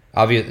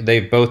 obviously,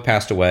 they've both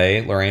passed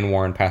away. Lorraine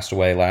Warren passed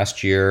away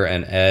last year,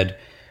 and Ed,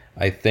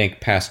 I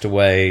think, passed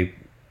away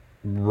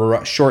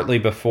shortly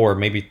before,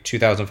 maybe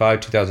 2005,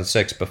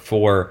 2006,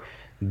 before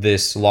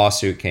this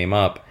lawsuit came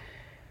up.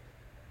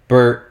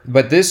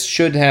 But this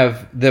should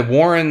have, the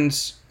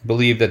Warrens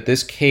believe that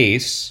this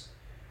case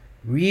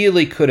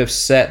really could have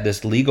set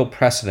this legal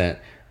precedent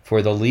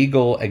for the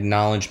legal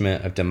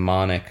acknowledgement of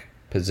demonic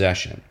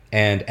possession.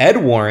 And Ed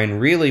Warren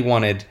really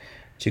wanted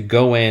to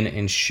go in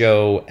and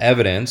show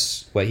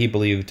evidence, what he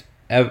believed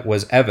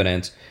was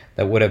evidence,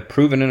 that would have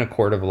proven in a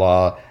court of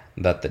law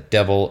that the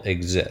devil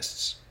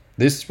exists.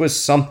 This was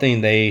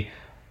something they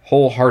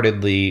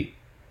wholeheartedly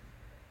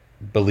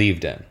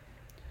believed in.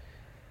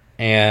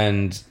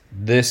 And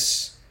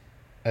this,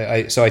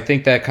 so I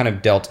think that kind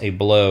of dealt a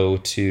blow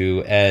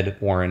to Ed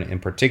Warren in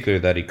particular,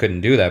 that he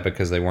couldn't do that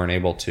because they weren't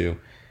able to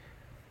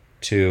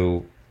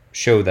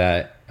show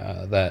that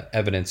that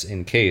evidence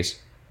in case.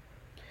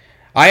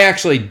 I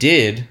actually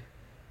did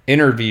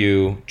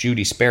interview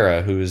Judy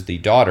Spera, who is the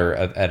daughter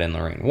of Ed and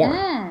Lorraine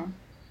Warren.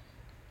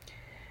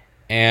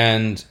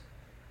 And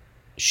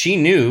she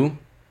knew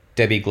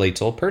Debbie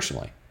Glatzel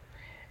personally.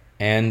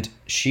 And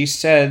she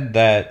said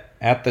that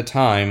at the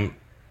time,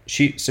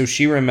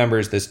 she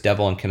remembers this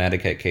Devil in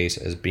Connecticut case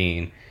as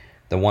being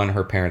the one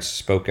her parents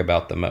spoke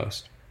about the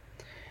most.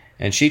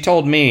 And she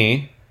told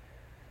me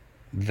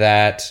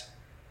that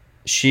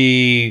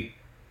she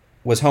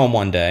was home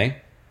one day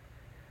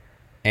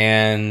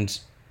and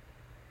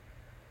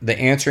the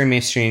answering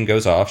machine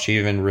goes off. She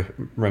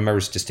even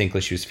remembers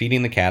distinctly she was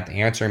feeding the cat.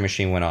 The answering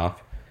machine went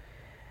off.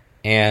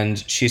 And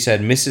she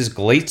said Mrs.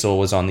 Glatzel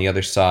was on the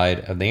other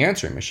side of the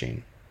answering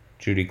machine,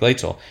 Judy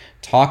Glatzel,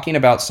 talking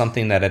about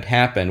something that had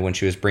happened when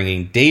she was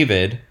bringing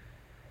David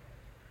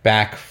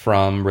back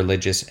from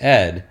religious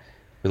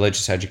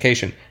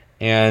education.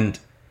 And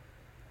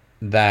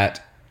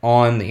that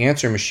on the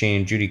answering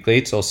machine, Judy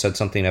Glatzel said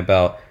something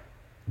about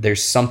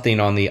there's something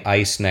on the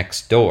ice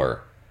next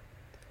door.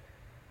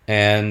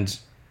 And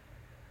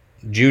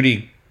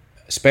Judy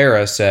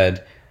Spera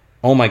said,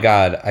 "Oh my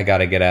God, I got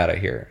to get out of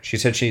here." She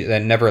said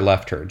that never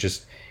left her.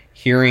 Just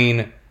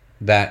hearing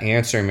that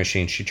answering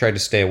machine, she tried to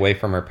stay away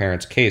from her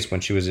parents' case when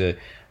she was a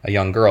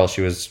young girl.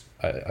 She was,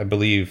 I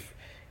believe,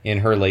 in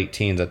her late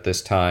teens at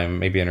this time,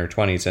 maybe in her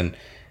 20s.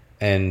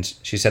 And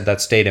she said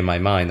that stayed in my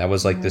mind. That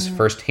was like this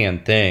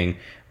firsthand thing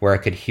where I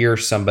could hear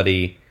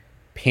somebody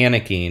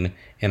panicking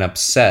and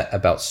upset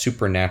about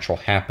supernatural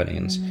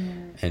happenings.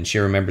 And she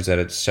remembers that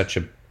it's such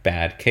a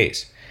bad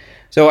case.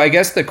 So I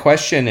guess the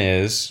question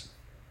is,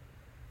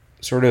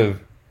 sort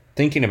of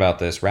thinking about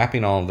this,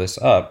 wrapping all of this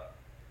up,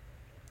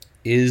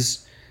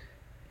 is,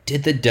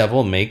 did the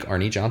devil make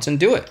Arnie Johnson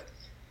do it?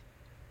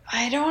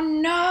 I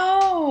don't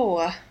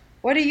know.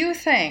 What do you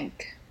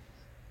think?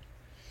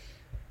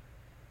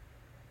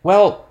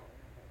 Well,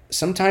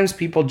 sometimes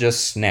people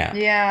just snap.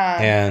 Yeah.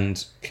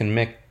 And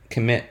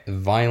commit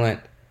violent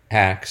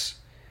acts,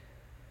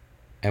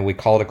 and we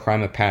call it a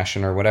crime of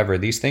passion or whatever.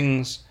 These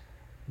things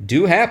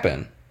do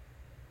happen.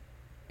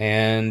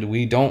 And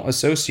we don't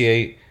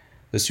associate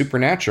the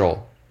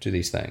supernatural to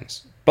these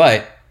things.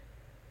 But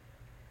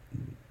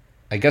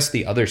I guess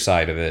the other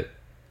side of it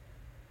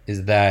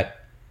is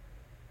that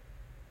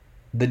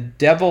the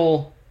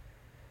devil,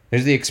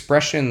 there's the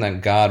expression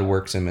that God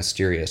works in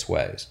mysterious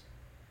ways.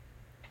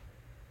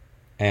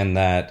 And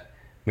that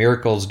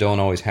miracles don't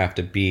always have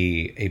to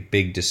be a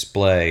big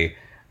display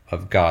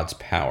of God's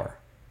power.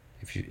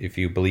 If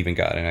you believe in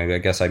God, and I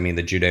guess I mean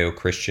the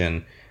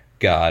Judeo-Christian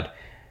God.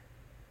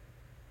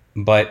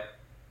 But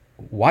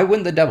why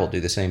wouldn't the devil do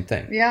the same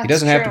thing? Yeah, he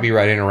doesn't have to be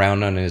riding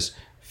around on his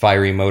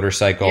fiery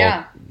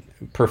motorcycle,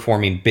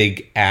 performing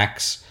big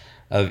acts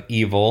of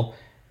evil.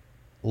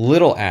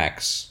 Little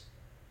acts,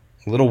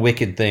 little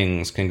wicked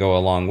things can go a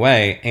long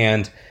way.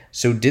 And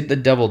so did the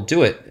devil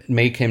do it,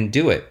 make him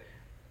do it?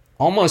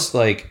 Almost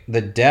like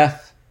the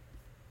death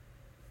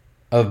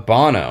of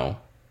Bono,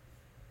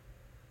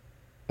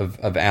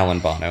 of Alan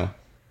Bono,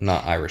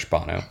 not Irish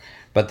Bono,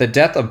 but the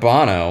death of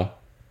Bono,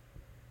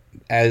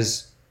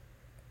 as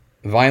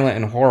violent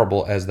and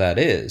horrible as that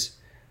is,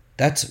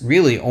 that's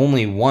really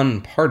only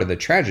one part of the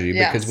tragedy.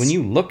 Yes. Because when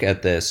you look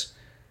at this,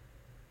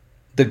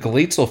 the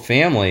Glatzel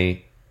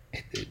family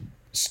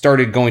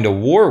started going to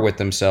war with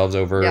themselves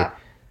over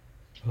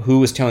who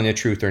was telling the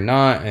truth or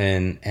not,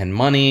 and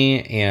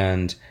money,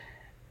 and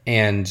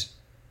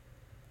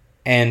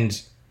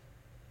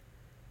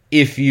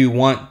if you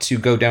want to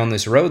go down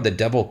this road, the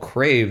devil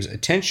craves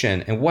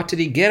attention. And what did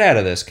he get out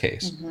of this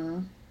case?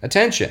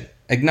 Attention,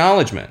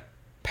 acknowledgement,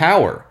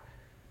 power,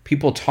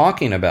 people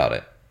talking about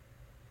it.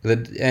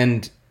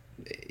 And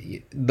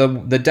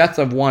the death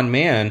of one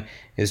man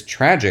is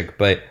tragic,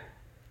 but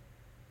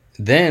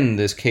then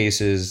this case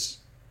is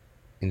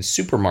in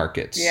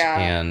supermarkets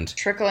and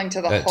trickling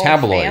to the whole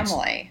tabloids.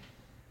 Family.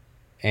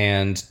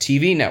 And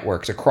TV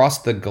networks across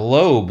the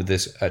globe,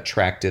 this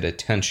attracted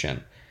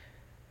attention.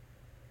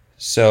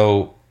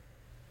 So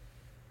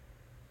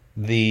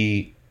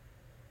there's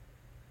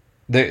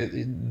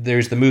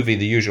the movie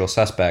The Usual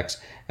Suspects,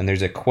 and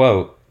there's a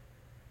quote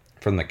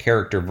from the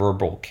character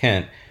Verbal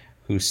Kent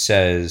who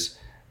says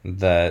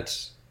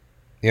that,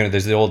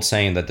 there's the old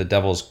saying that the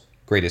devil's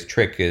greatest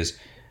trick is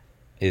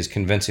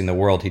convincing the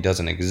world he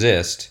doesn't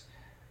exist.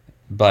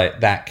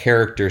 But that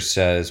character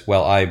says,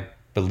 well, I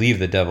believe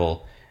the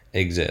devil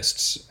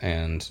exists.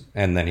 And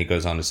then he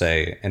goes on to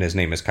say, and his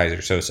name is Kaiser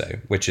Sose,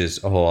 which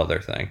is a whole other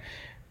thing,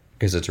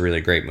 because it's a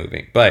really great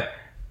movie. But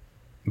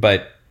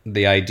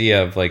the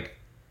idea of like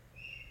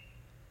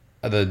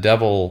the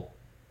devil,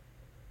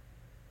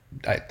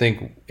 I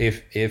think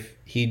if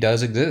he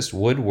does exist,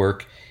 would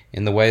work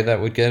in the way that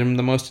would get him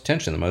the most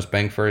attention, the most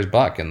bang for his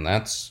buck, and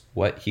that's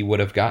what he would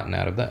have gotten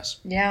out of this.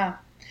 Yeah.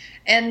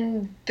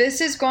 And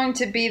this is going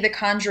to be the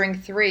Conjuring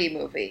 3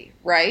 movie,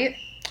 right?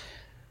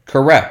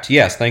 Correct.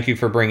 Yes. Thank you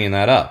for bringing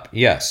that up.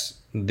 Yes.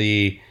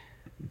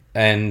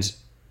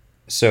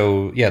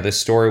 So, this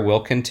story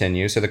will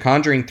continue. So the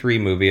Conjuring 3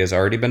 movie has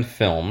already been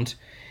filmed,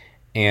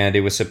 and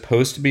it was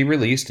supposed to be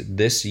released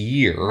this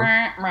year.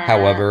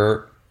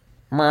 However,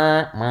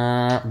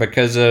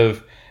 because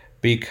of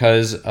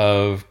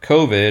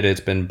COVID,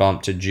 it's been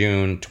bumped to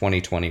June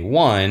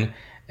 2021,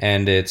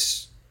 and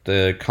it's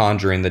The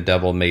Conjuring, The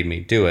Devil Made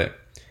Me Do It.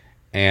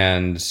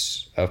 And,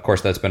 of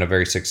course, that's been a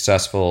very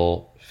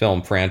successful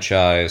film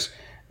franchise,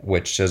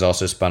 which has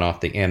also spun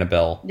off the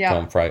Annabelle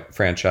film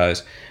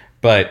franchise.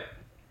 But,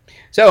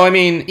 so, I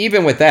mean,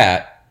 even with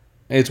that,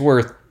 it's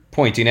worth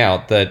pointing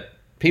out that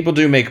people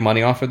do make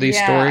money off of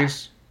these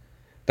stories.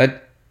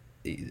 And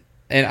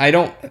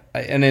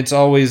it's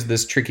always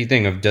this tricky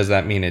thing of, does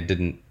that mean it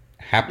didn't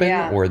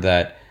happen or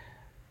that,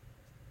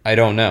 I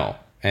don't know.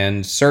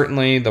 And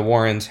certainly the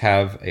Warrens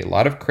have a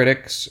lot of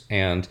critics,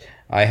 and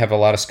I have a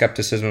lot of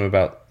skepticism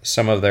about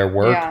some of their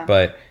work,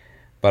 but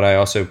I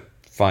also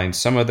find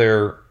some of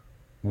their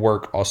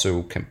work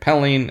also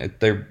compelling.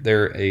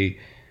 They're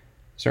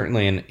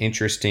certainly an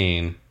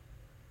interesting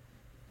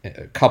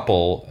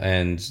couple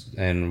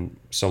and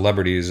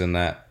celebrities in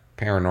that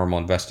paranormal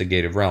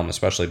investigative realm,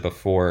 especially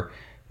before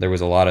there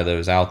was a lot of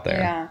those out there.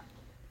 Yeah.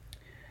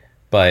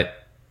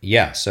 But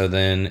so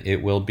then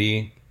it will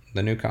be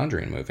the new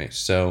Conjuring movie.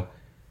 So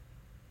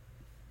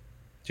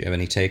do you have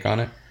any take on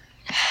it?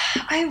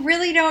 I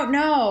really don't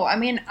know. I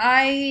mean,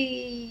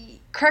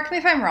 correct me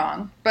if I'm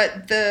wrong,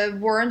 but the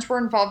Warrens were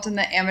involved in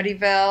the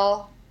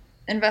Amityville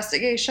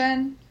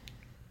investigation.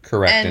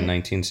 Correct, in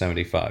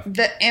 1975.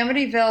 The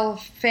Amityville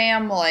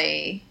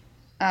family,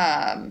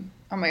 oh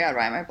my God,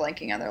 why am I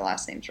blanking on their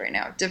last names right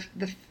now?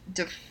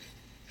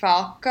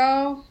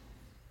 DeFalco?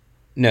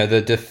 No,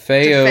 the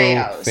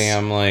DeFeo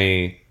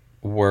family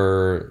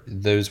were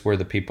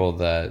the people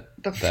that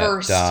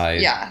first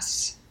died.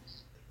 Yes.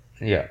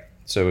 Yeah.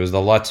 So it was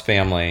the Lutz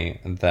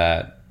family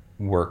that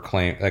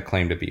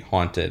claimed to be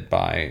haunted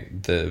by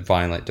the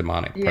violent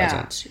demonic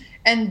presence.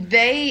 And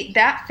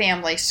that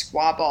family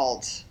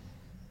squabbled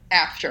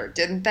after,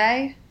 didn't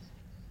they?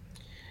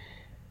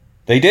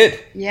 They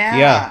did. Yeah.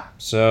 Yeah.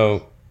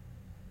 So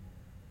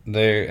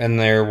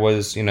there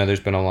was, there's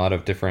been a lot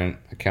of different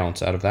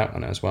accounts out of that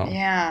one as well.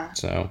 Yeah.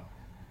 So,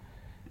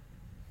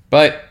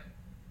 but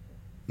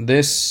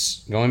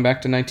this, going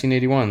back to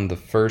 1981, the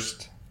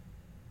first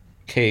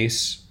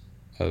case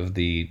of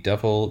the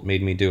Devil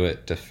Made Me Do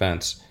It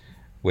defense,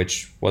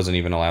 which wasn't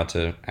even allowed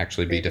to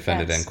actually be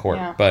defended in court.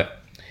 Yeah.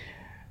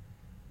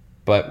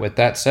 But with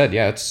that said,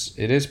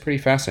 it is pretty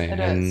fascinating.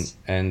 It is.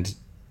 And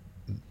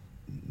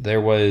there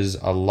was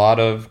a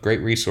lot of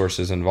great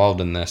resources involved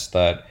in this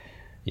that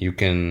you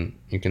can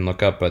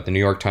look up at the New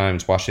York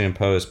Times, Washington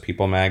Post,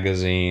 People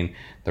Magazine,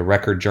 the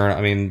Record Journal.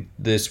 I mean,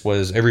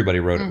 everybody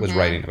was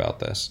writing about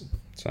this.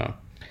 So,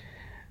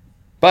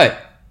 but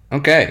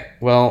okay,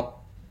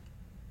 well,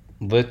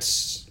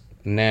 let's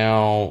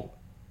now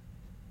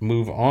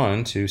move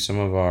on to some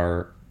of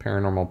our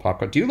paranormal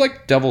popcorn. Do you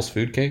like Devil's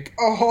Food Cake?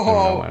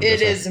 Oh,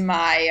 it is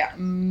my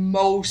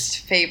most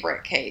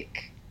favorite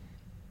cake.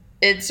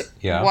 It's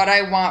what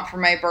I want for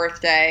my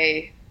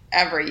birthday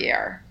every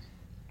year.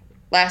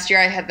 Last year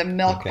I had the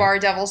Milk Bar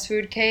Devil's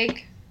Food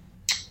Cake.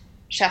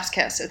 Chef's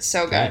kiss. It's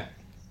so good.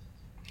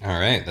 All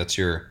right. That's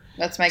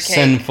my cake.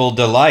 Sinful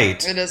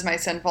delight. It is my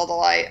sinful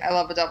delight. I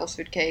love a Devil's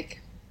Food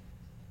Cake.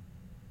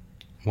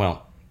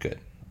 Well, good.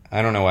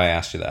 I don't know why I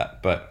asked you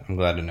that, but I'm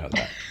glad to know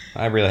that.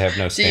 I really have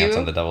no stance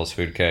on the Devil's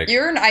Food Cake.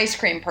 You're an ice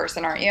cream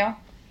person, aren't you?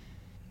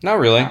 Not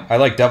really. No. I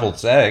like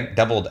deviled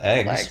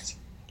eggs.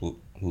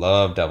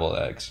 Love deviled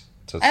eggs.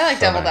 I like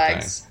deviled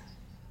eggs.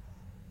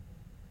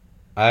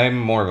 I'm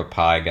more of a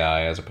pie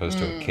guy as opposed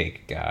to a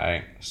cake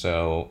guy.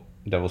 So,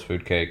 Devil's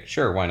Food Cake,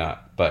 sure, why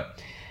not?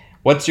 But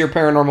what's your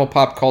paranormal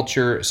pop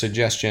culture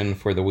suggestion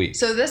for the week?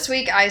 So this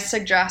week, I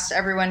suggest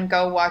everyone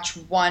go watch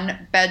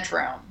One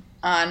Bedroom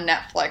on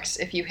Netflix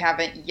if you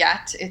haven't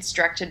yet. It's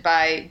directed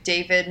by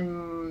David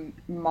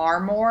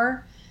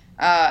Marmor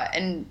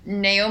and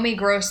Naomi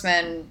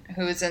Grossman,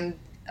 who's in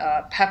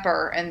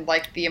Pepper and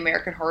like the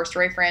American Horror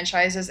Story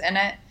franchise, is in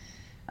it.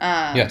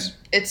 Yes.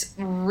 It's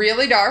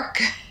really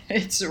dark.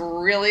 It's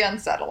really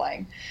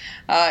unsettling.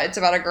 It's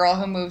about a girl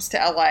who moves to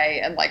LA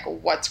and like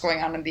what's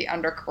going on in the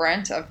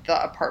undercurrent of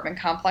the apartment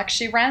complex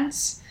she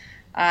rents.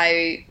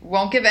 I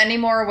won't give any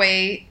more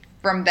away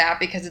from that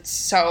because it's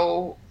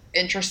so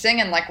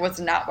interesting and like was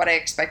not what I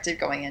expected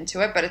going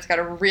into it, but it's got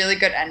a really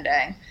good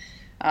ending.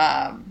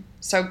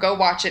 So go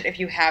watch it if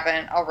you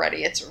haven't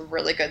already. It's a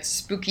really good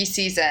spooky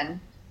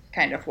season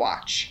kind of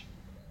watch.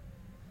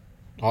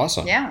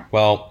 Awesome. Yeah.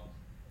 Well,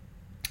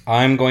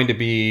 I'm going to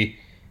be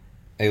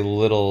a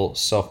little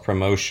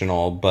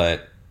self-promotional,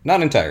 but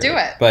not entirely. Do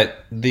it.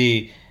 But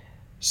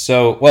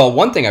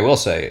one thing I will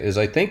say is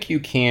I think you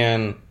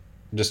can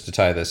just to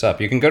tie this up,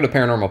 you can go to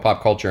Paranormal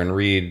Pop Culture and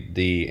read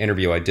the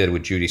interview I did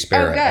with Judy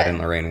Sparrett, Ed and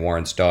Lorraine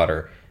Warren's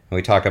daughter. And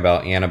we talk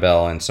about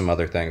Annabelle and some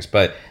other things,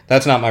 but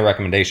that's not my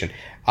recommendation.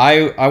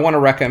 I want to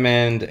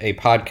recommend a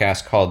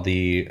podcast called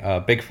the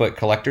Bigfoot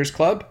Collectors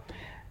Club.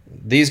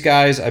 These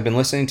guys, I've been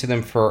listening to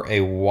them for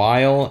a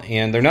while,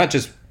 and they're not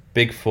just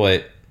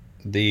Bigfoot.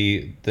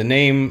 The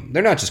name,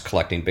 they're not just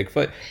collecting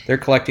Bigfoot. They're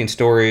collecting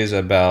stories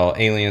about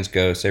aliens,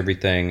 ghosts,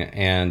 everything,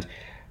 and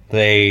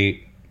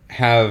they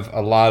have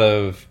a lot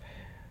of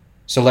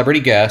celebrity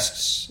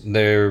guests.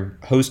 They're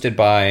hosted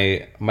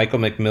by Michael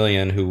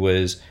McMillian, who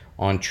was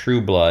on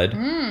True Blood,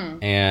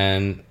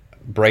 and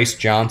Bryce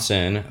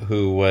Johnson,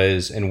 who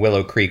was in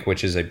Willow Creek,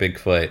 which is a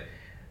Bigfoot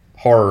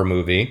horror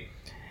movie.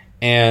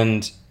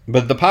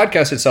 But the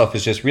podcast itself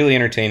is just really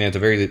entertaining. It's a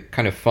very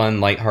kind of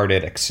fun,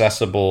 lighthearted,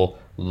 accessible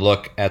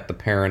look at the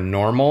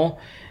paranormal.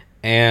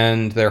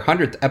 And their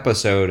 100th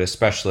episode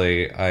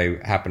especially, I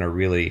happen to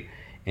really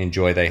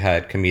enjoy. They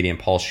had comedian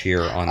Paul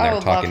Scheer on there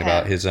talking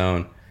about his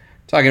own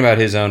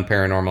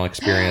paranormal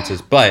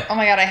experiences. But oh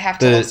my God, I have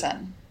to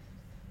listen.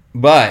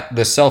 But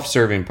the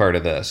self-serving part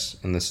of this,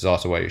 and this is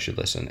also why you should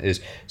listen,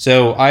 is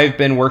so I've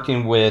been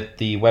working with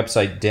the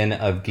website Den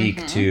of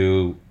Geek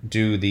to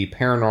do the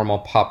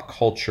Paranormal Pop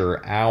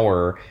Culture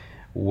Hour,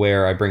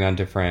 where I bring on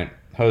different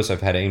hosts.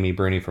 I've had Amy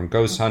Bruni from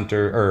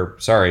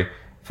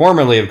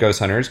formerly of Ghost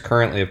Hunters,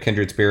 currently of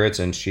Kindred Spirits,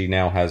 and she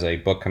now has a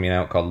book coming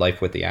out called Life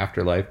with the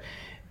Afterlife.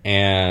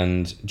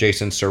 And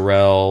Jason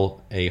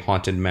Sorrell, a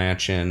Haunted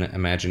Mansion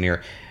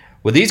Imagineer.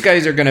 Well, these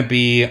guys are going to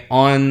be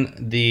on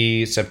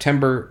the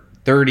September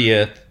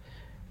 30th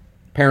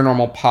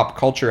Paranormal Pop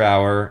Culture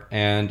Hour,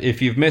 and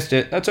if you've missed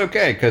it, that's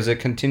okay, because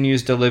it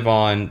continues to live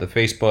on the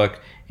Facebook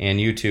and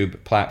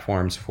YouTube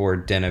platforms for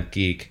Den of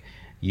Geek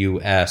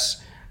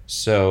US.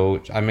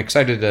 So I'm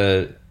excited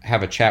to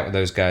have a chat with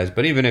those guys,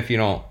 but even if you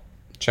don't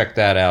check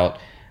that out,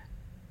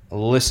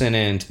 listen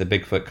in to the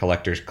Bigfoot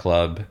Collectors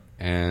Club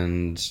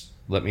and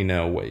let me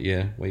know what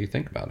you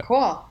think about it.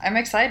 Cool. I'm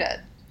excited.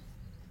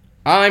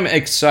 I'm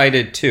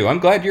excited too. I'm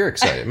glad you're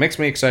excited. It makes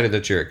me excited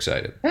that you're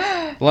excited.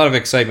 A lot of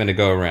excitement to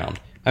go around.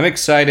 I'm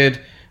excited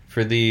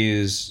for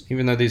these,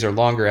 even though these are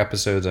longer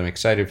episodes, I'm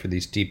excited for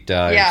these deep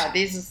dives. Yeah,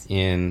 these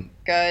in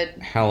good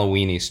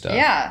Halloween-y stuff.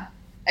 Yeah.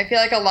 I feel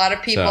like a lot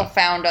of people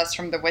found us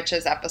from the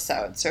Witches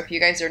episode. So if you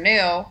guys are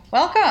new,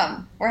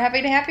 welcome. We're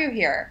happy to have you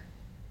here.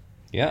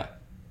 Yeah.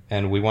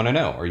 And we want to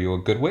know, are you a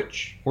good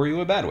witch or are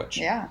you a bad witch?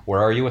 Yeah. Or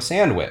are you a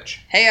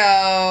sandwich?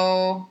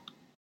 Heyo.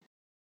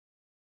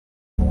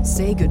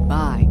 Say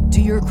goodbye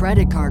to your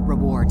credit card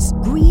rewards.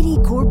 Greedy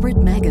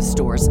corporate mega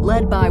stores,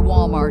 led by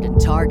Walmart and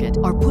Target,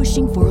 are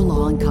pushing for a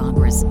law in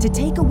Congress to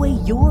take away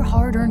your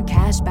hard-earned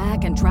cash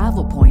back and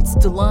travel points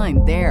to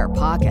line their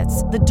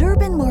pockets. The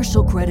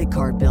Durbin-Marshall credit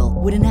card bill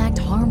would enact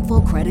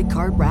harmful credit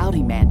card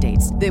routing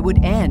mandates that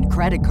would end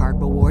credit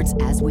card rewards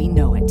as we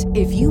know it.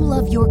 If you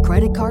love your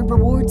credit card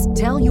rewards,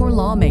 tell your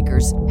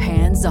lawmakers,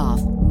 hands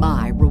off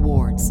my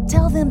rewards.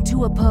 Tell them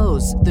to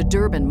oppose the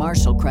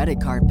Durbin-Marshall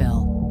credit card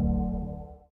bill.